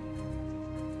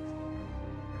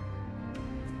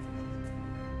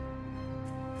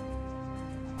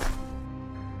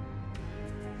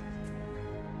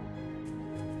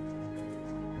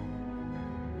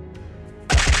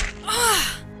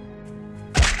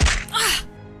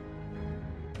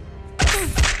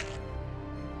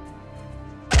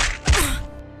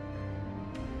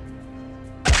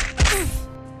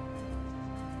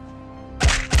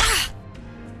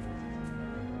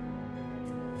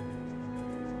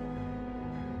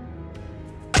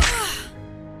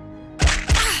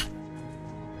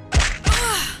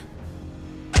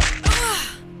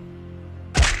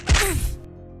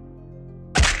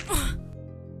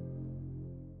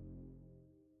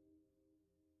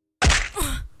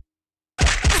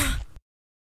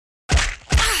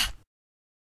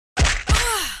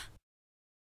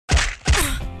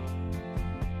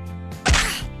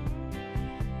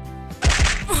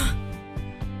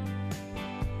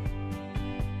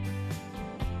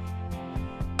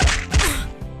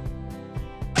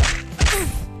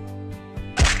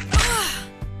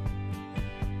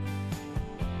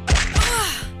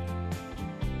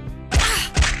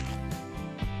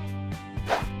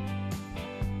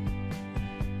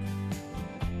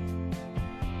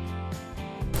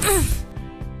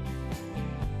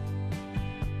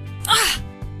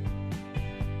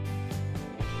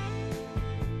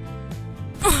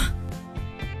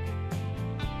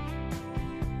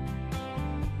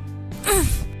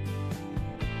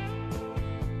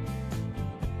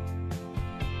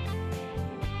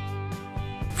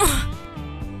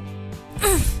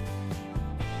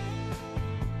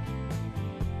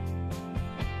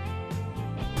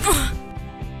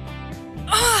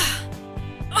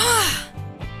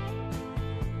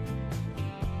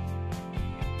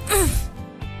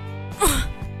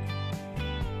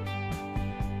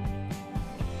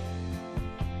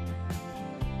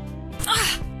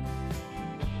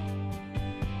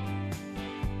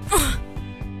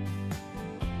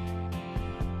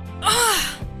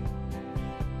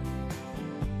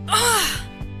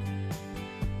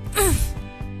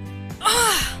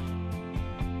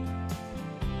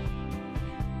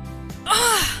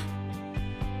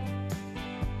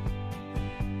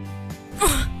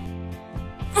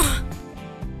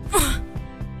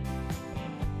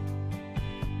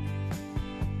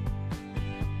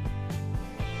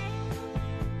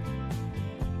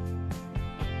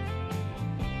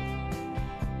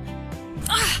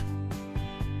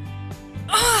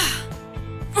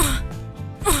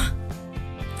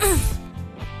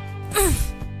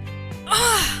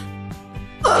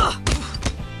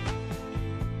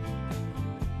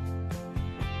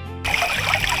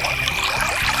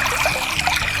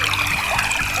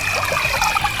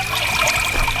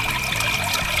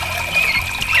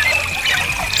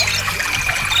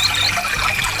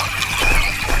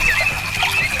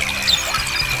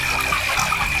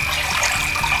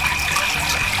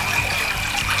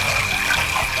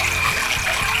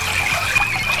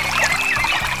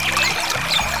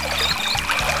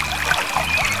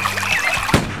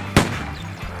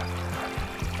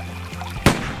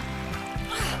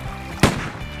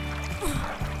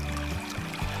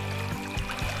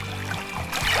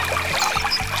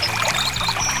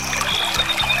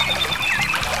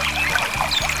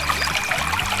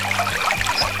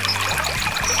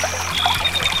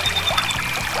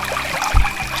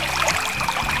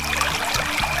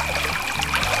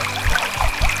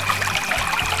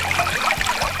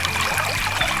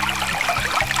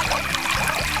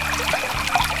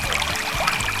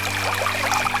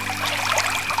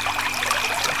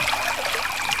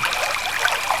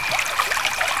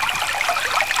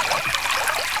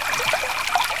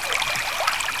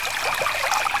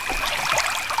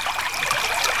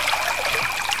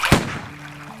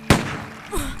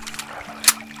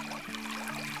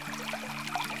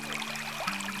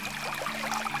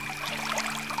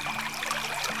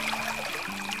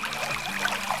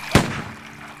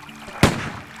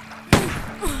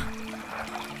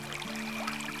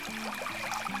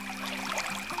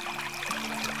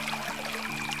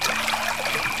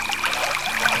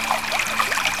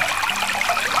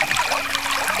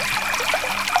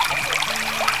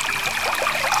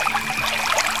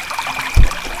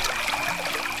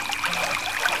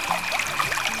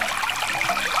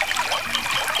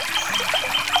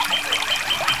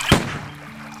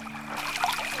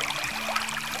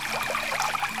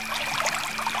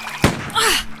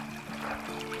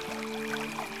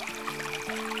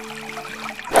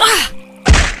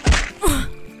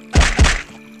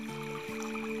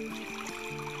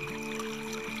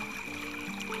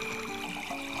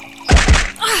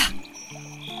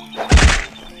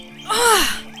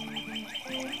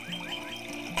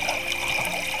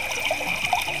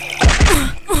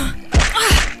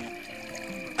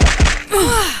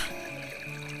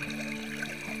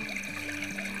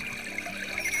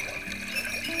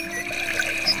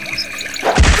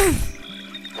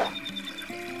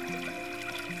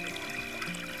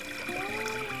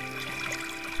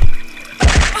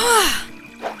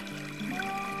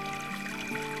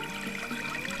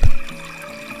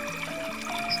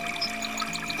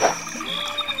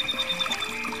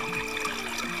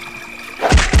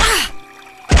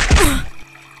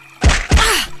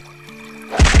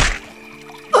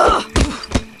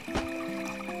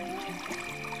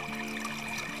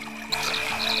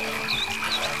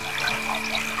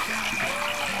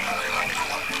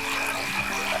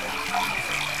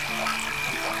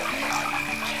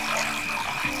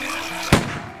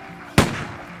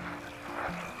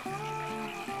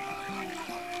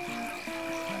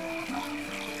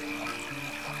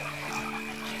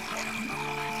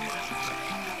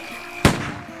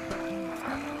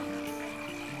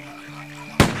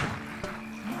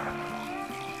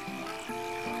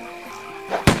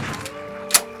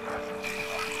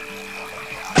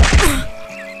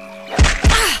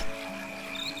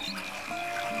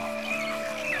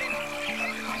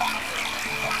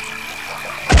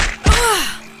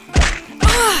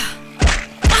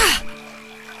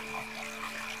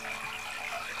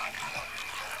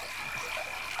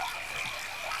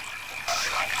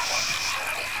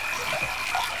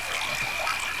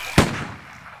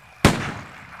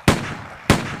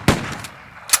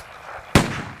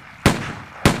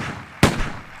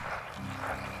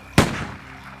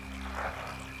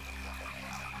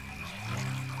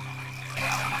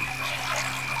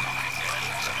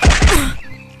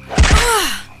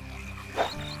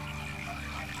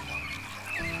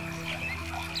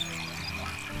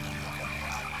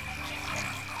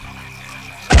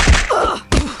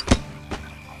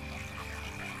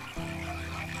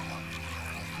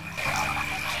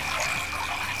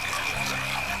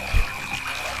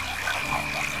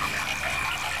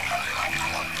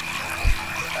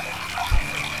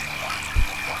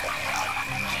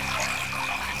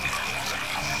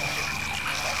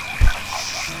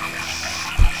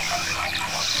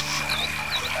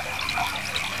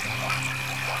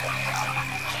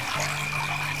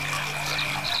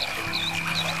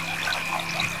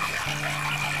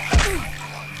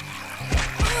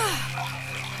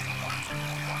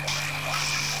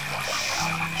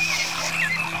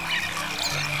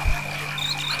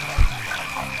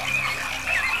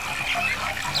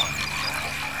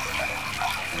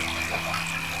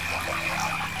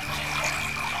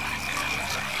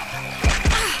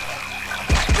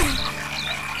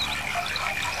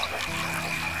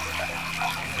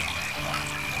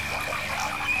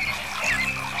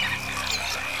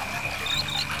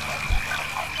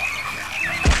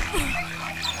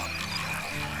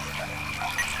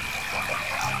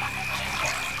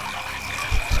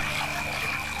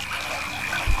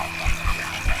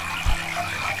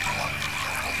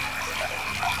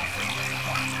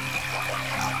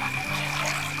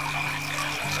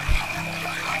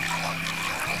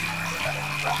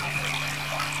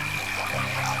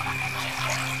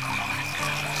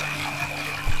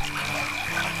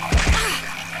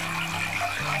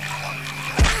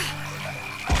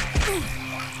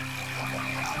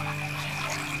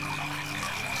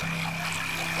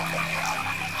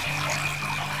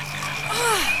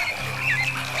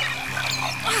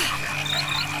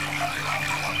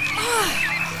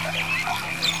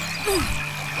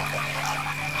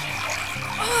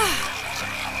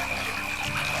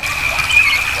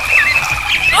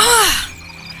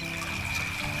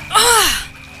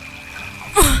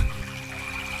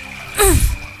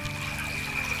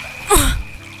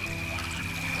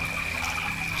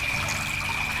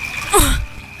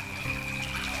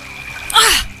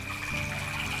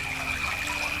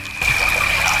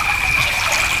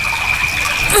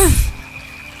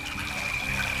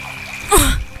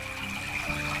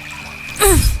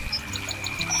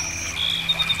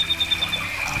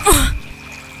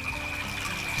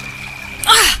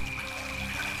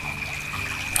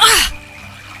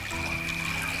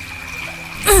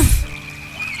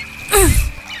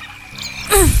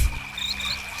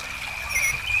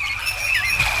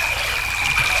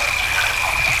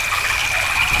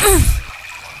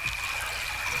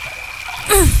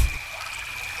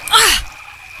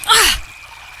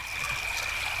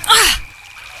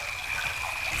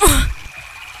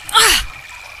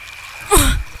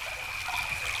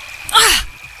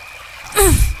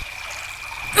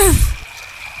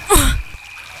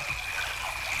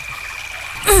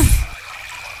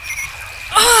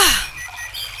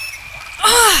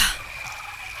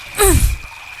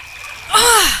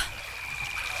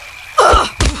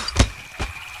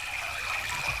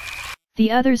 The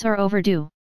others are overdue.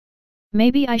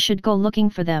 Maybe I should go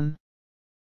looking for them.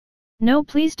 No,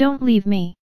 please don't leave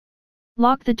me.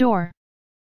 Lock the door.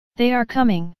 They are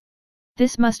coming.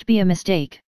 This must be a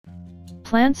mistake.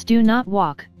 Plants do not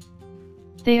walk.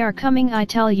 They are coming, I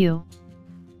tell you.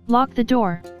 Lock the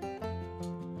door.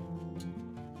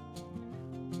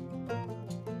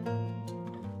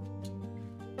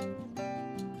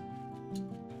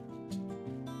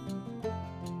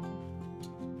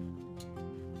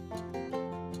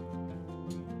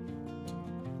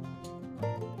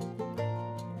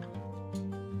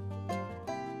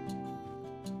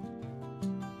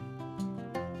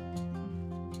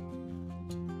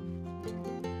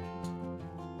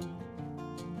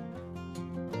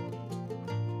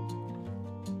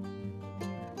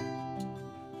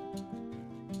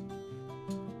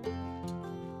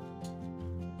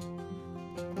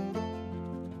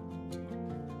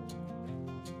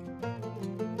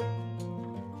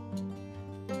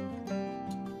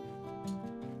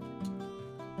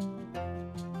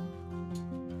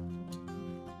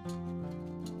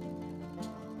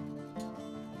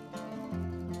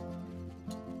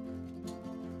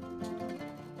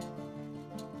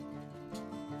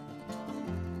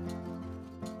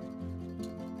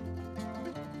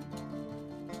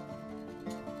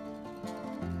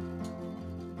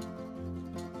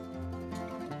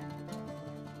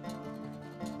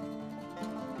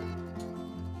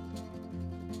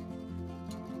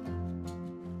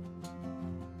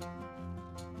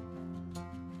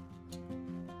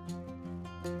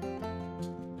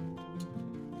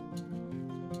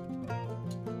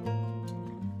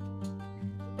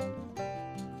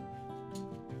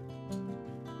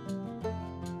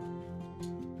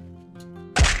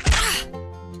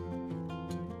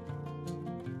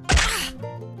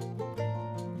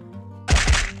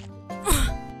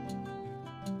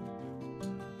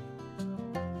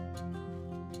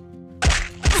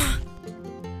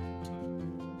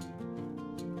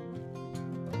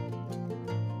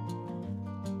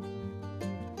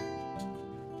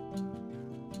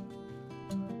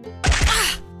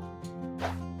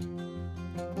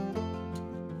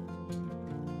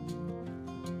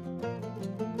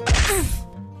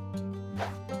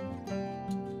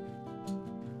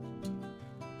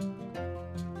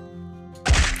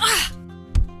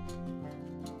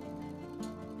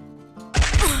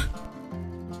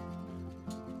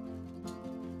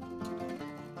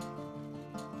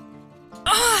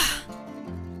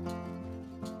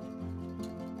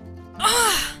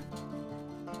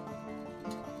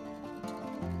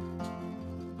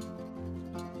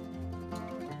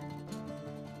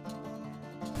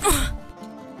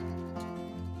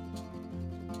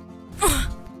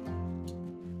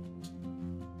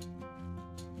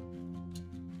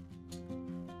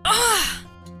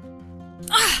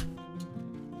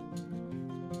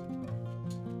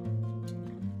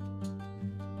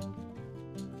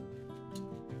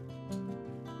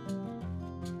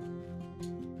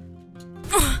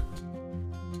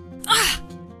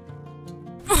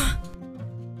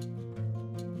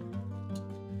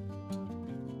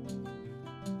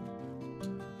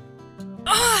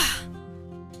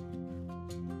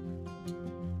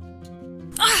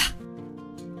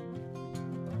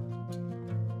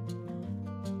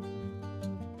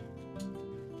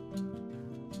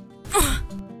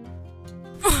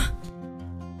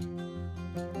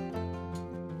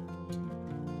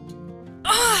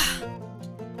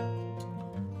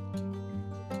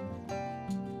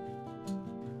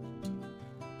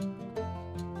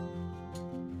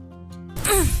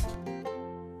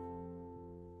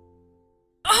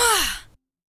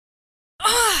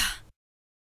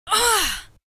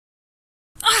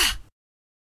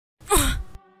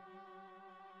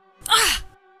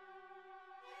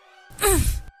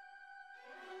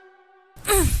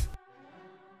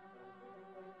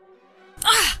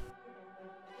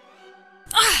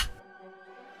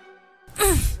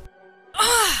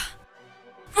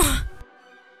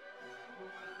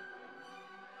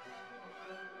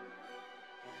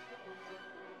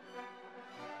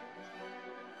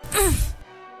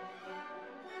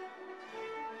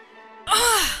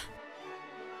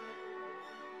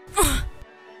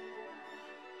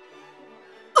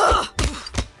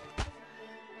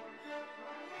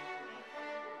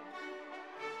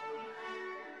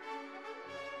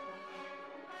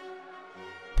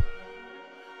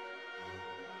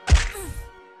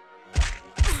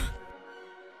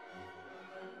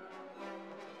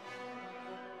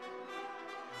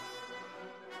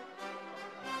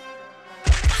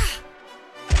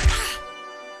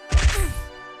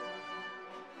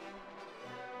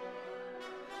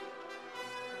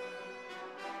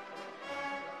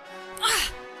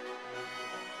 Ah!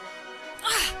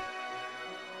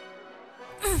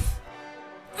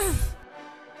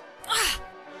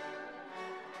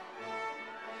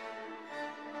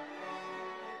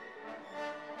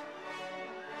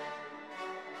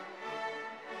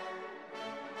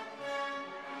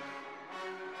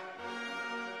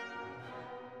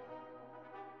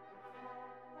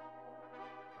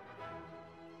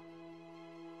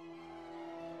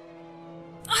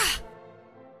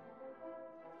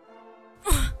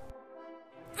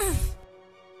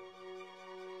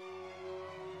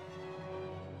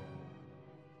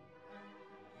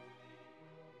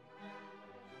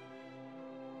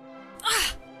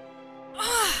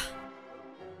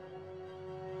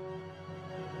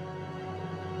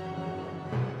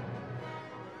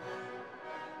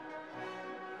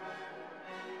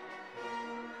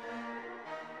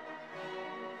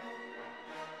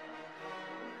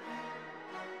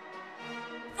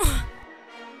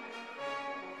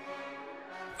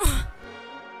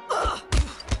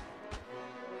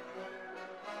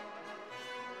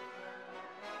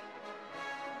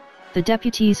 The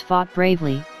deputies fought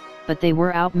bravely, but they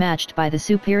were outmatched by the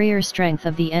superior strength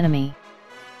of the enemy.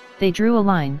 They drew a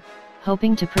line,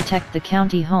 hoping to protect the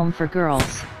county home for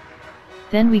girls.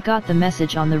 Then we got the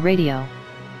message on the radio.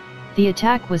 The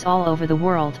attack was all over the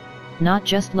world, not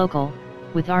just local,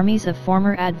 with armies of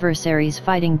former adversaries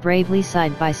fighting bravely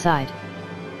side by side.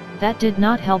 That did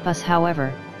not help us,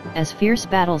 however, as fierce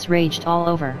battles raged all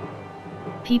over.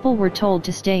 People were told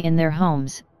to stay in their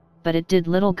homes, but it did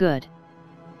little good.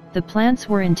 The plants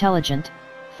were intelligent,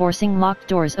 forcing locked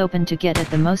doors open to get at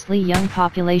the mostly young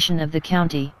population of the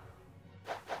county.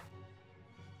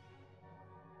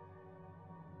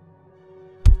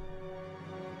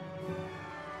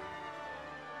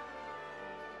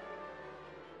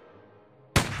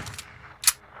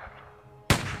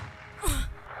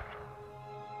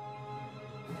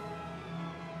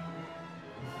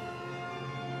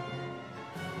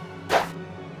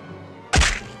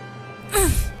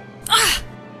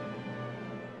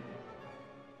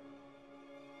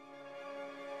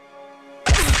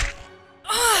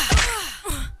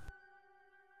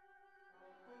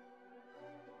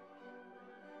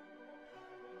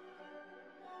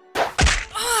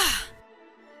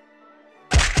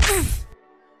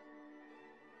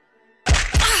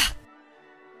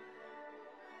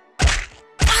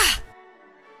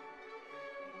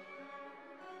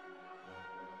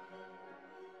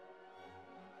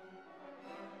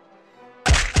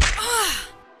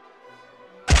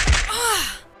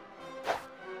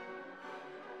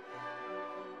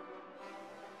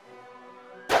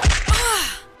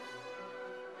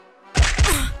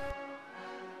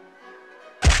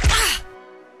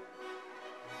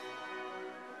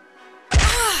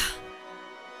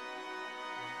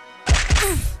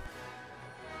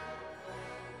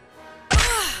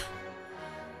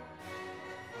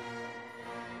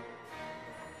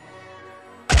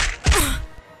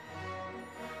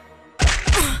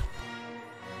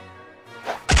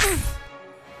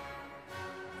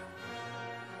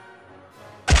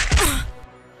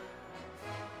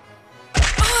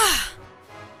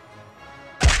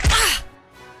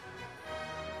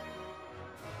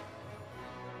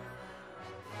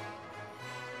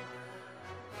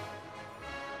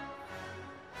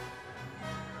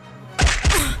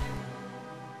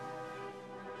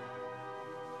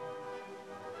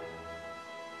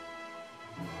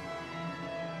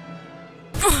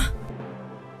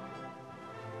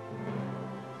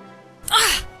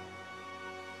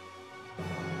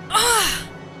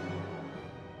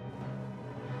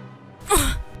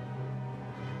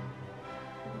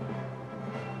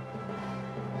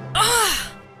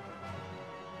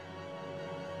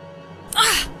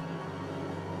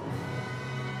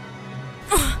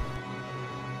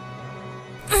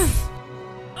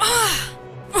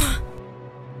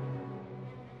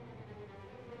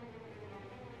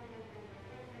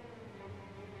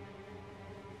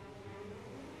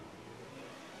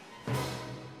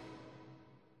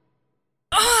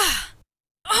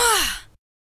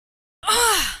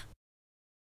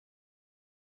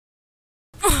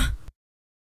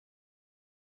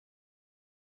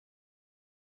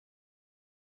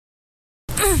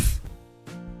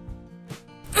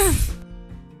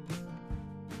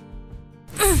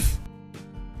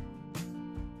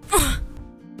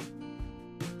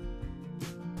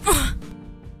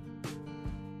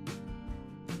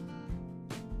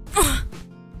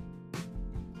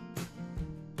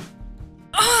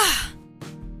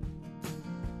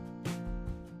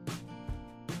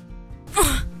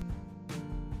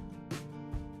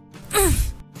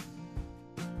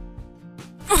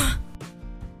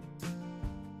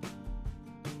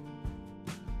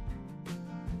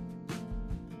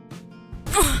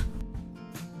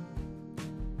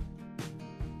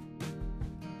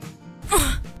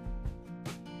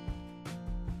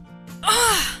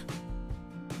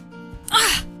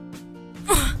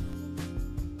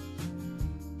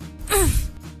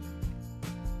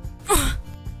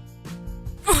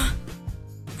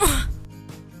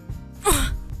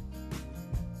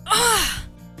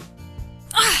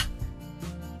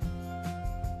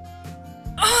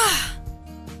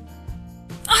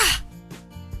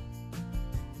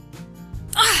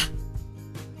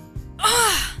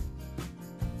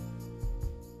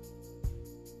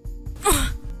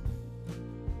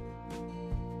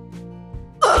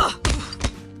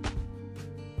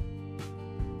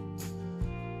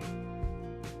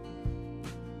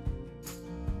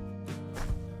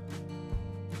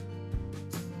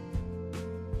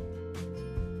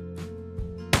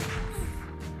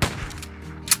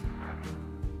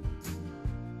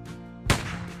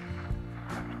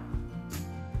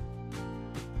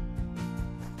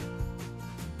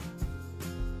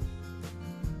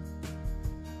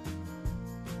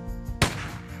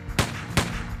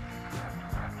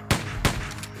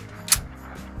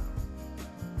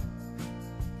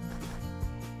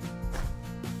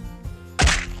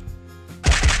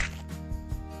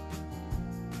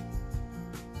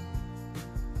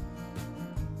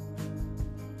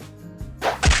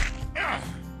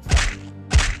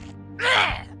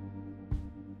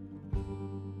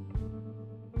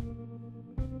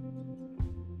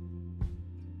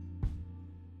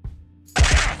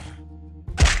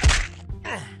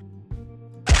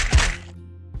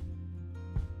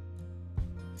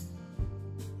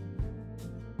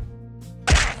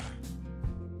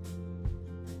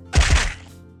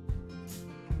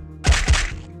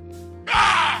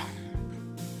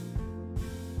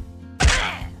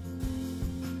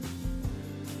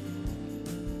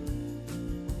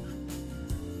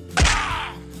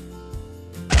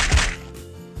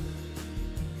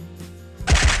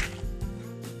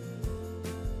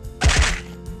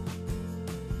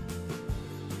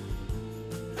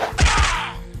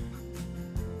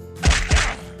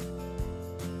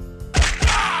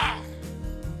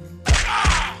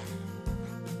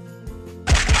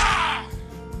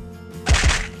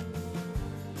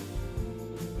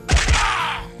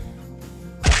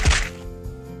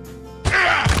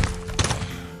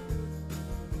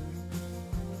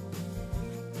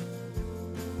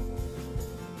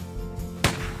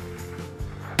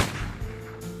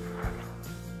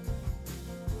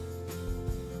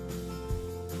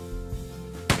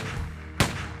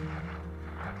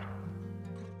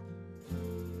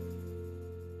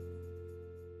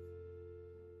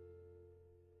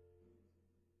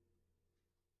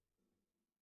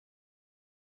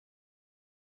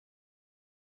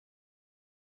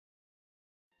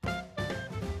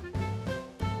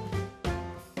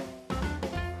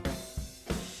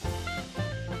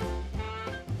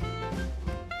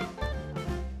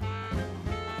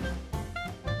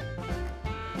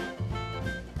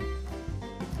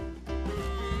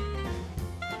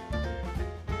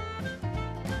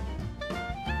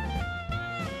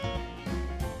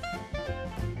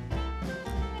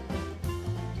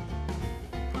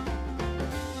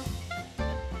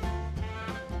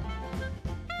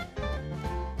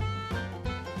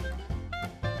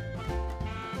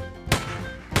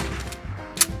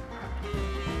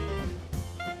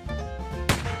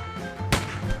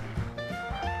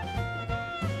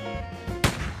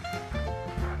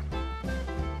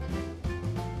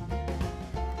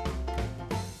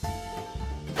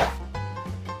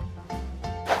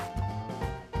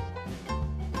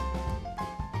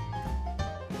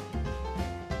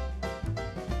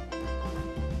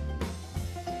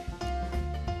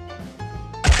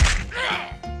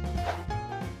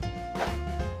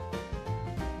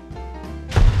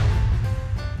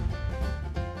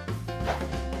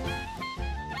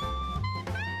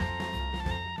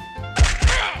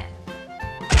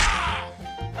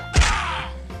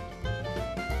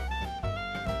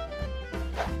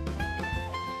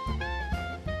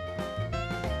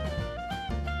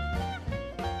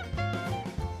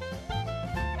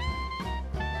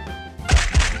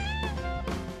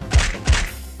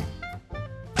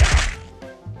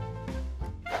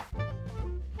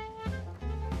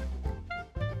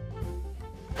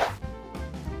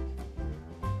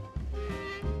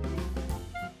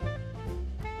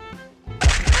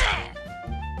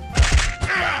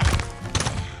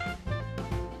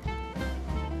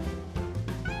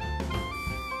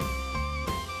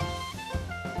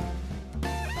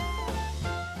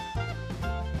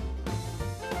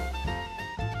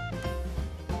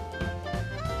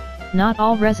 Not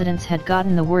all residents had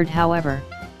gotten the word, however,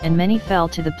 and many fell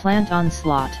to the plant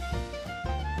onslaught.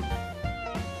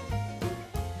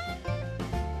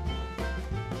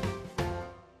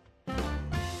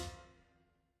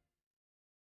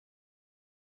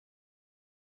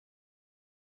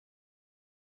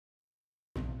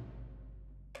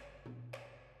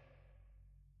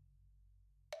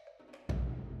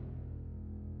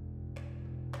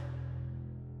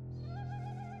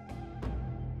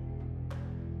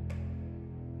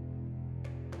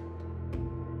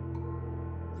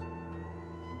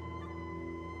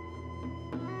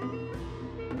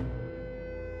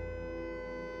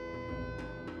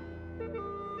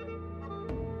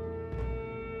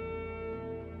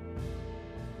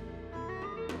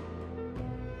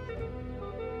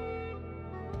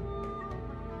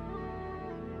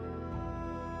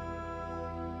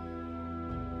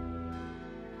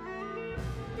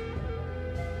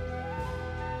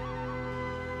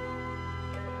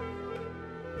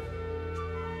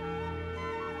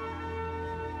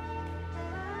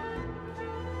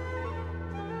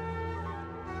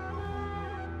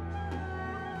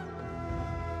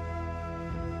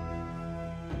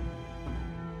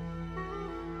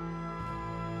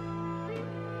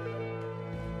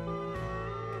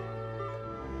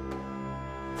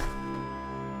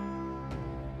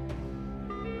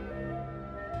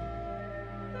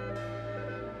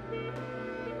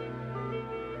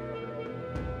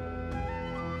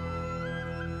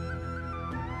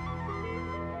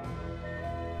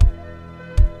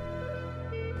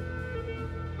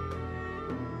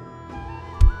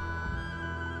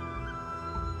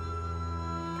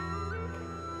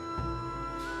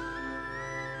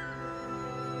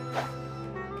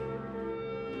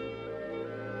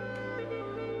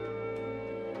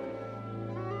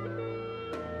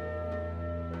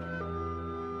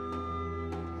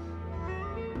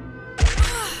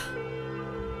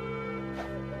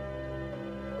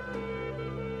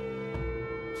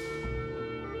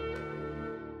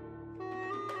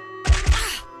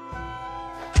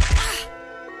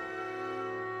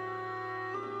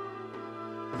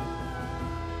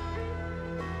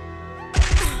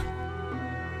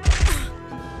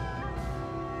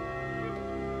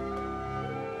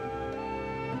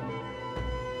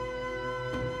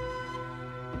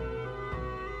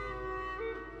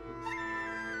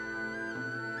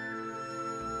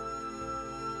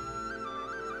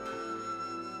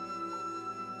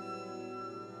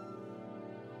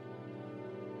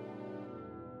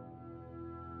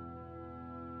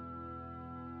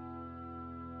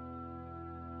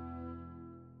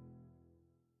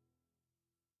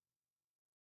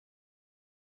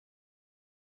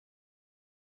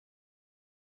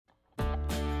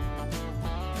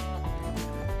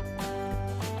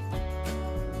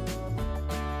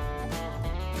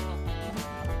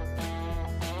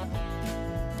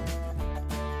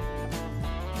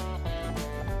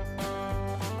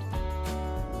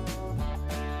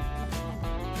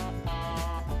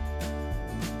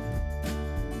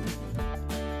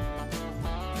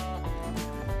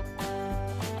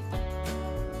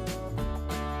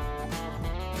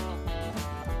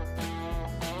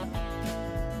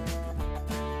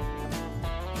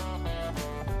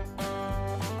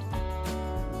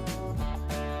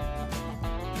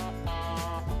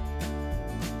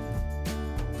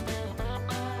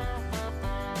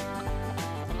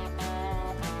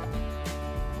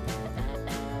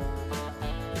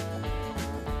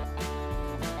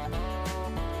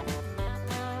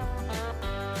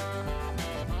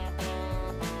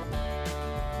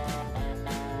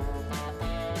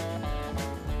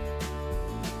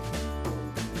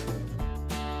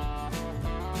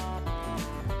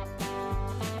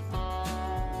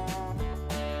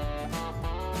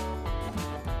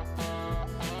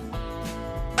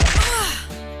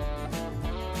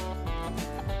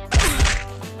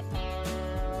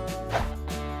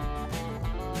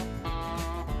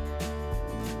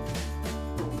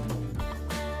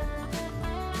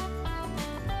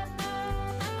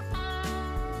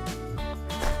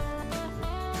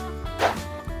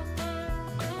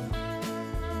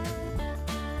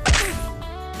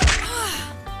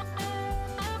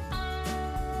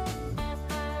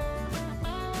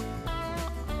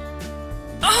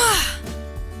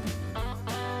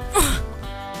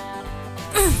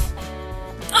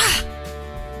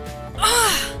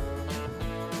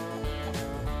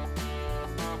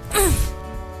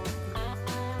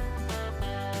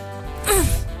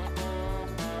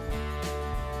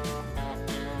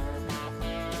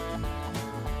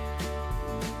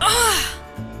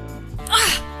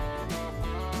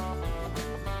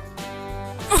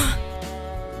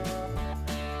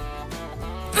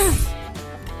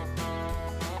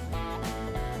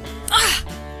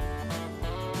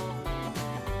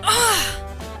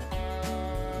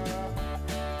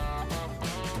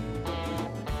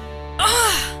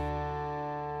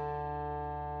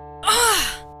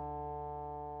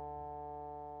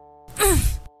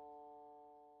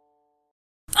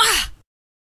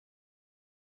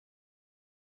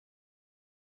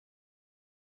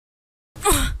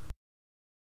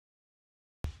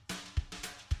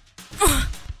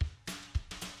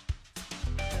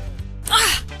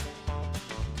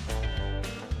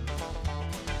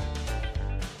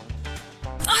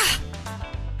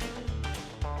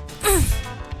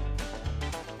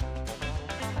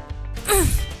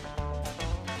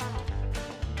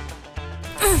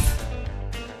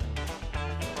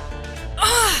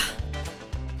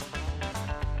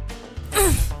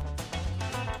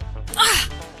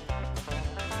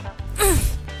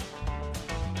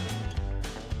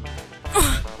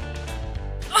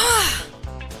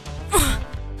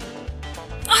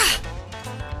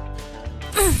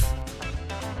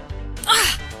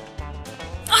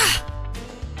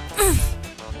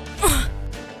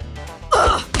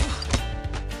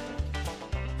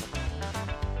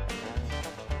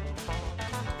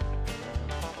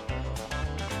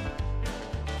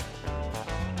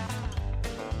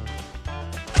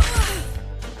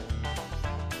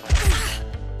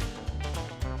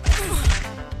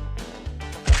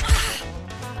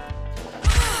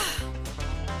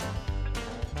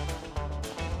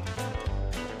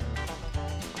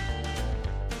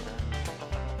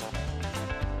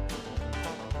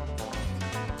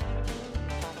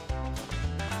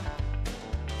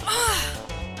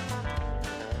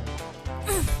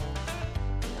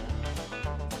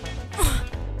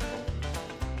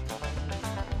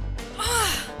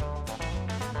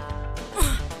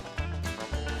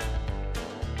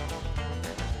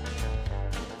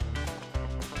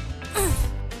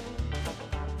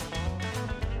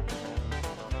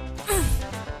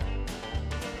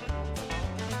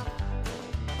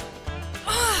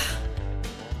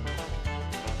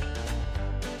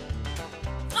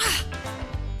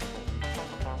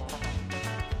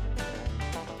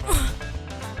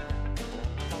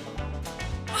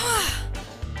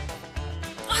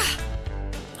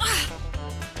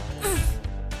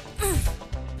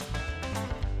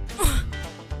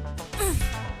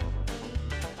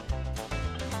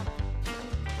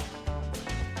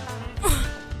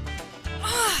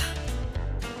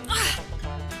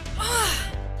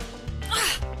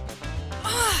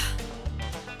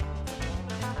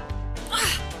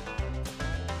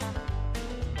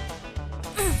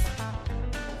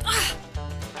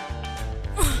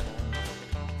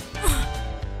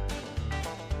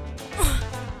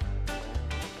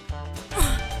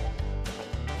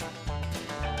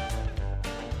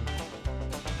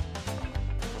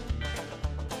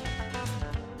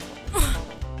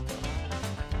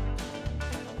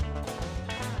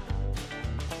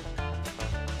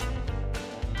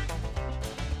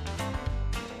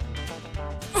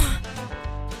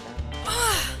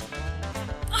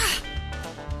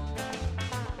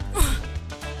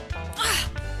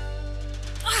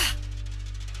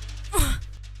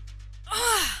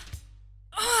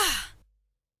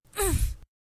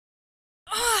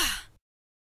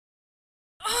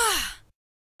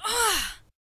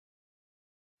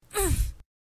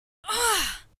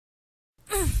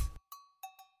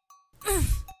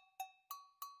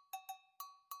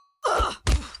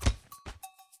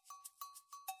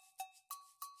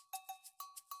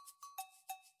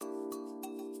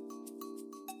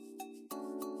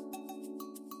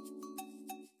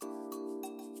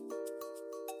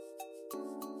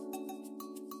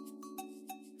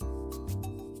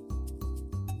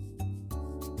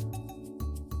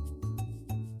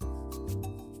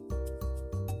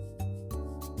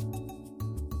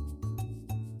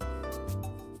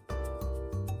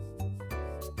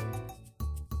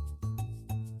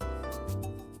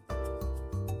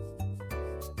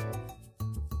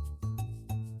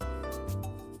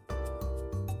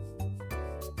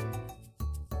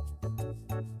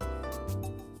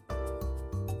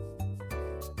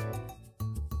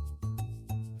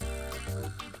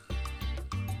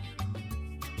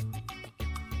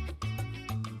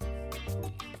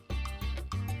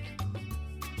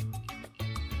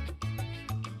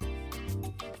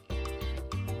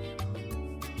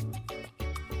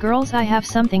 Girls, I have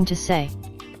something to say.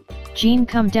 Jean,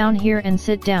 come down here and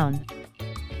sit down.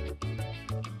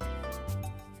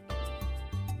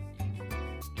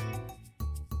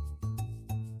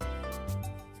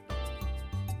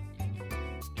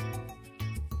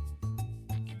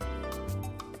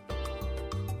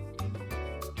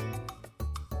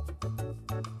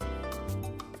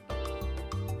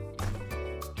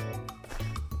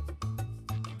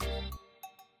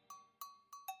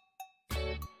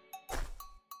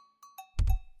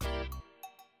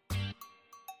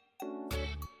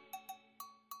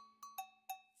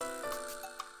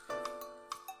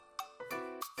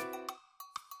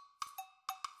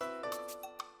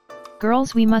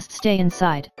 Girls, we must stay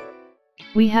inside.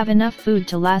 We have enough food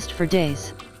to last for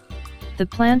days. The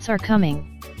plants are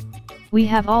coming. We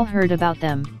have all heard about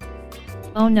them.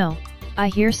 Oh no, I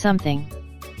hear something.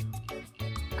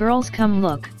 Girls, come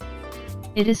look.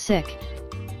 It is sick.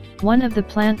 One of the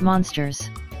plant monsters.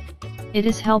 It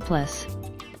is helpless.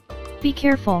 Be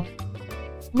careful.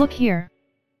 Look here.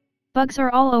 Bugs are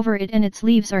all over it and its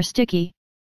leaves are sticky.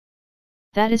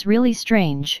 That is really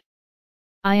strange.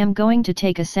 I am going to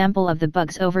take a sample of the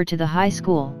bugs over to the high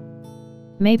school.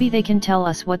 Maybe they can tell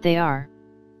us what they are.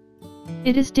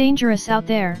 It is dangerous out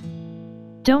there.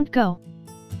 Don't go.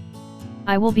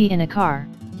 I will be in a car.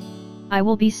 I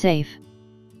will be safe.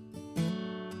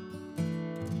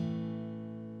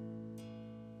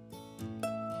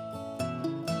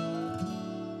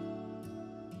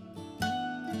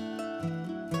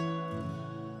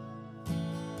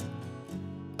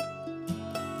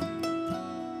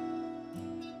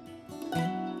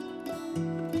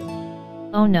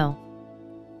 Oh no.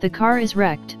 The car is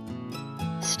wrecked.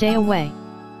 Stay away.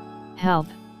 Help.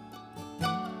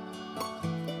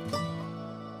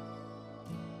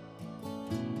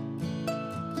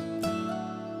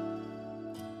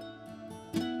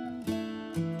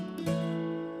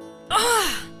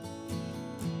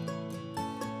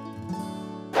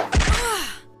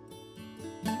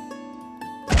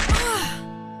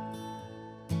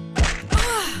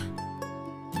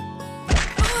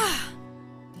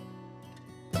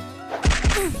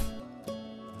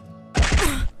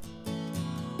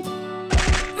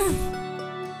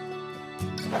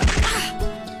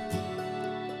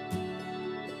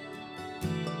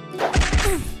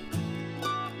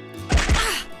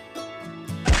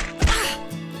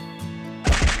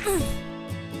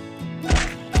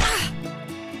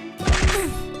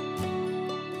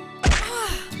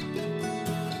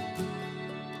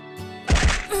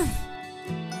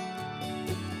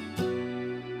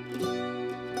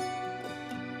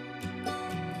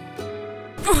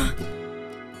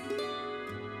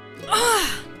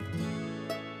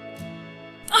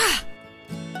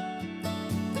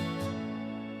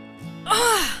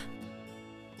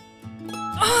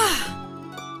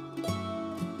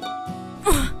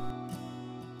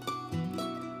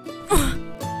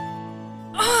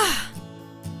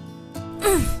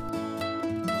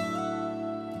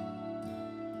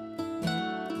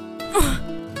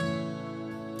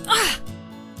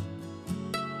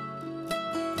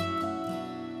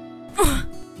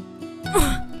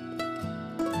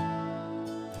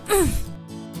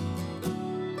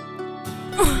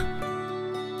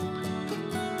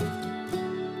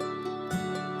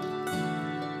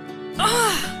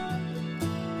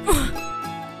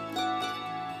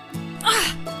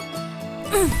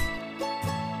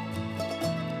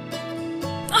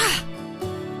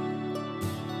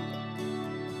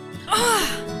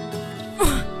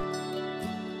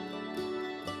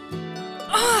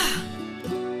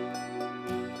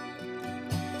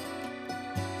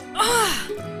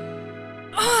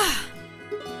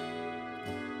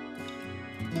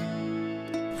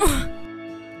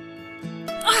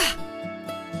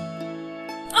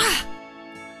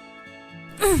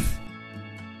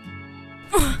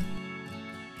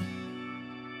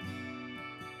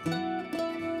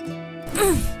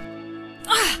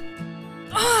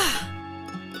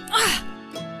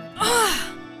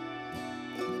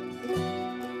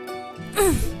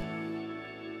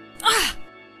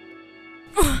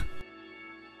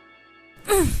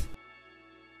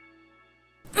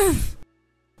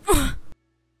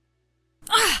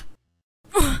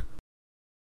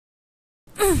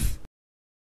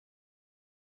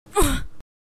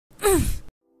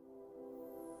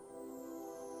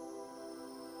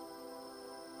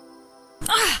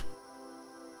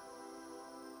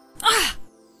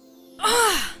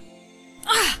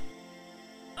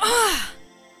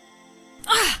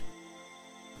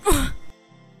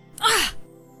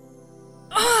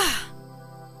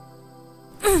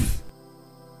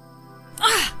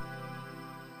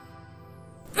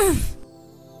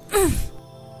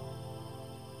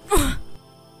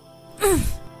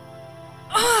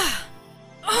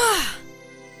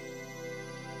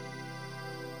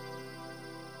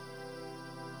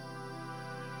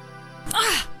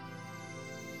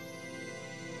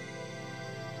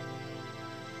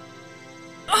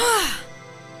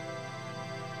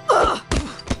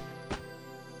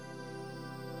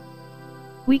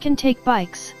 We can take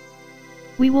bikes.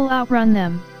 We will outrun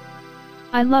them.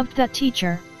 I loved that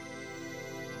teacher.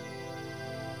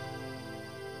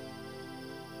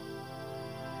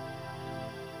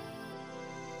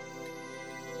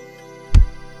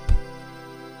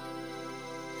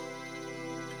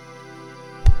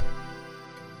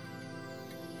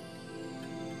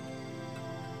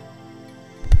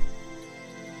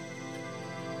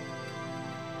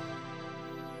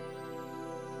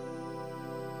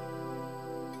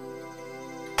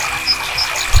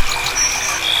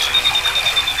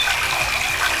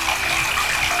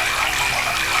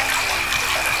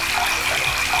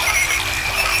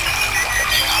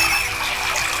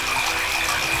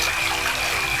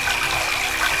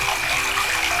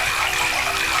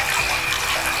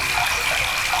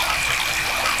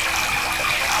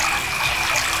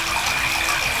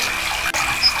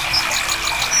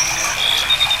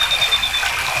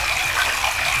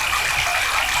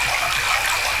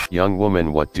 Young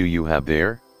woman, what do you have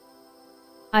there?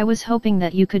 I was hoping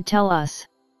that you could tell us.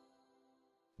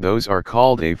 Those are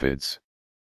called aphids.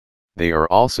 They are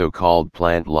also called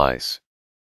plant lice.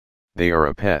 They are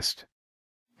a pest.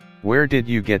 Where did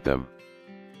you get them?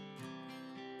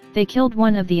 They killed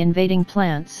one of the invading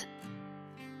plants.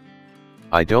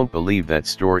 I don't believe that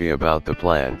story about the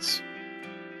plants.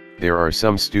 There are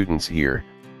some students here,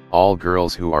 all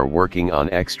girls who are working on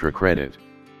extra credit.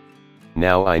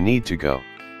 Now I need to go.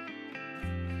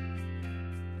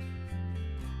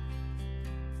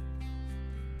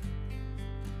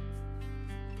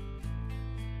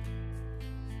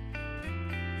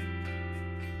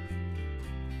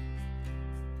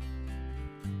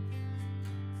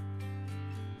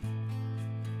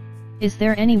 Is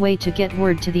there any way to get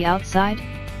word to the outside?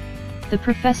 The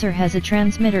professor has a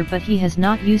transmitter, but he has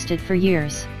not used it for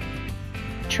years.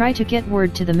 Try to get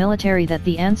word to the military that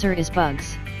the answer is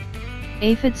bugs.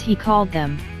 Aphids, he called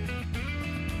them.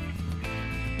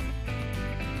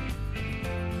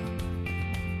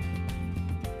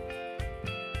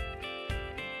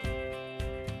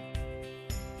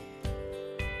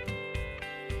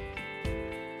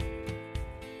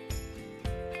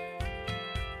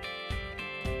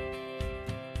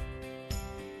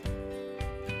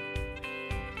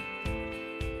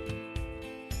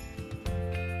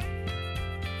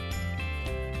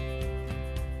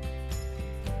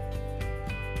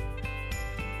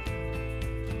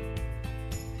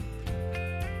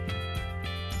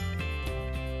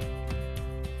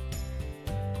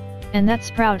 And that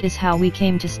sprout is how we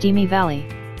came to Steamy Valley.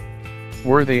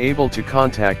 Were they able to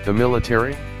contact the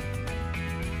military?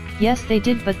 Yes, they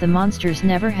did, but the monsters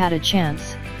never had a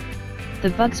chance. The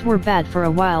bugs were bad for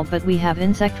a while, but we have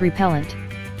insect repellent.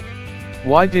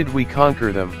 Why did we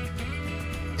conquer them?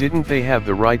 Didn't they have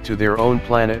the right to their own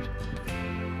planet?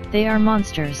 They are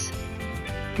monsters.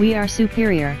 We are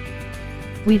superior.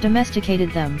 We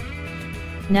domesticated them.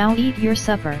 Now eat your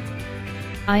supper.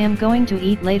 I am going to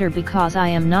eat later because I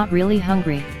am not really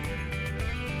hungry.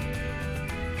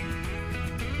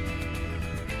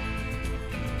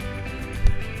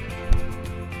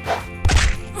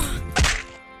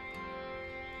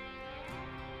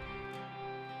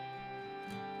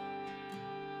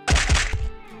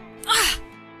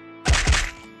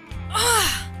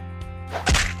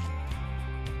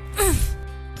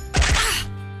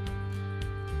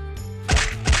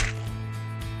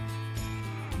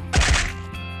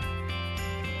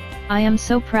 I am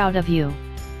so proud of you.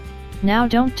 Now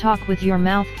don't talk with your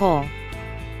mouth full.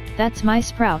 That's my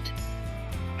sprout.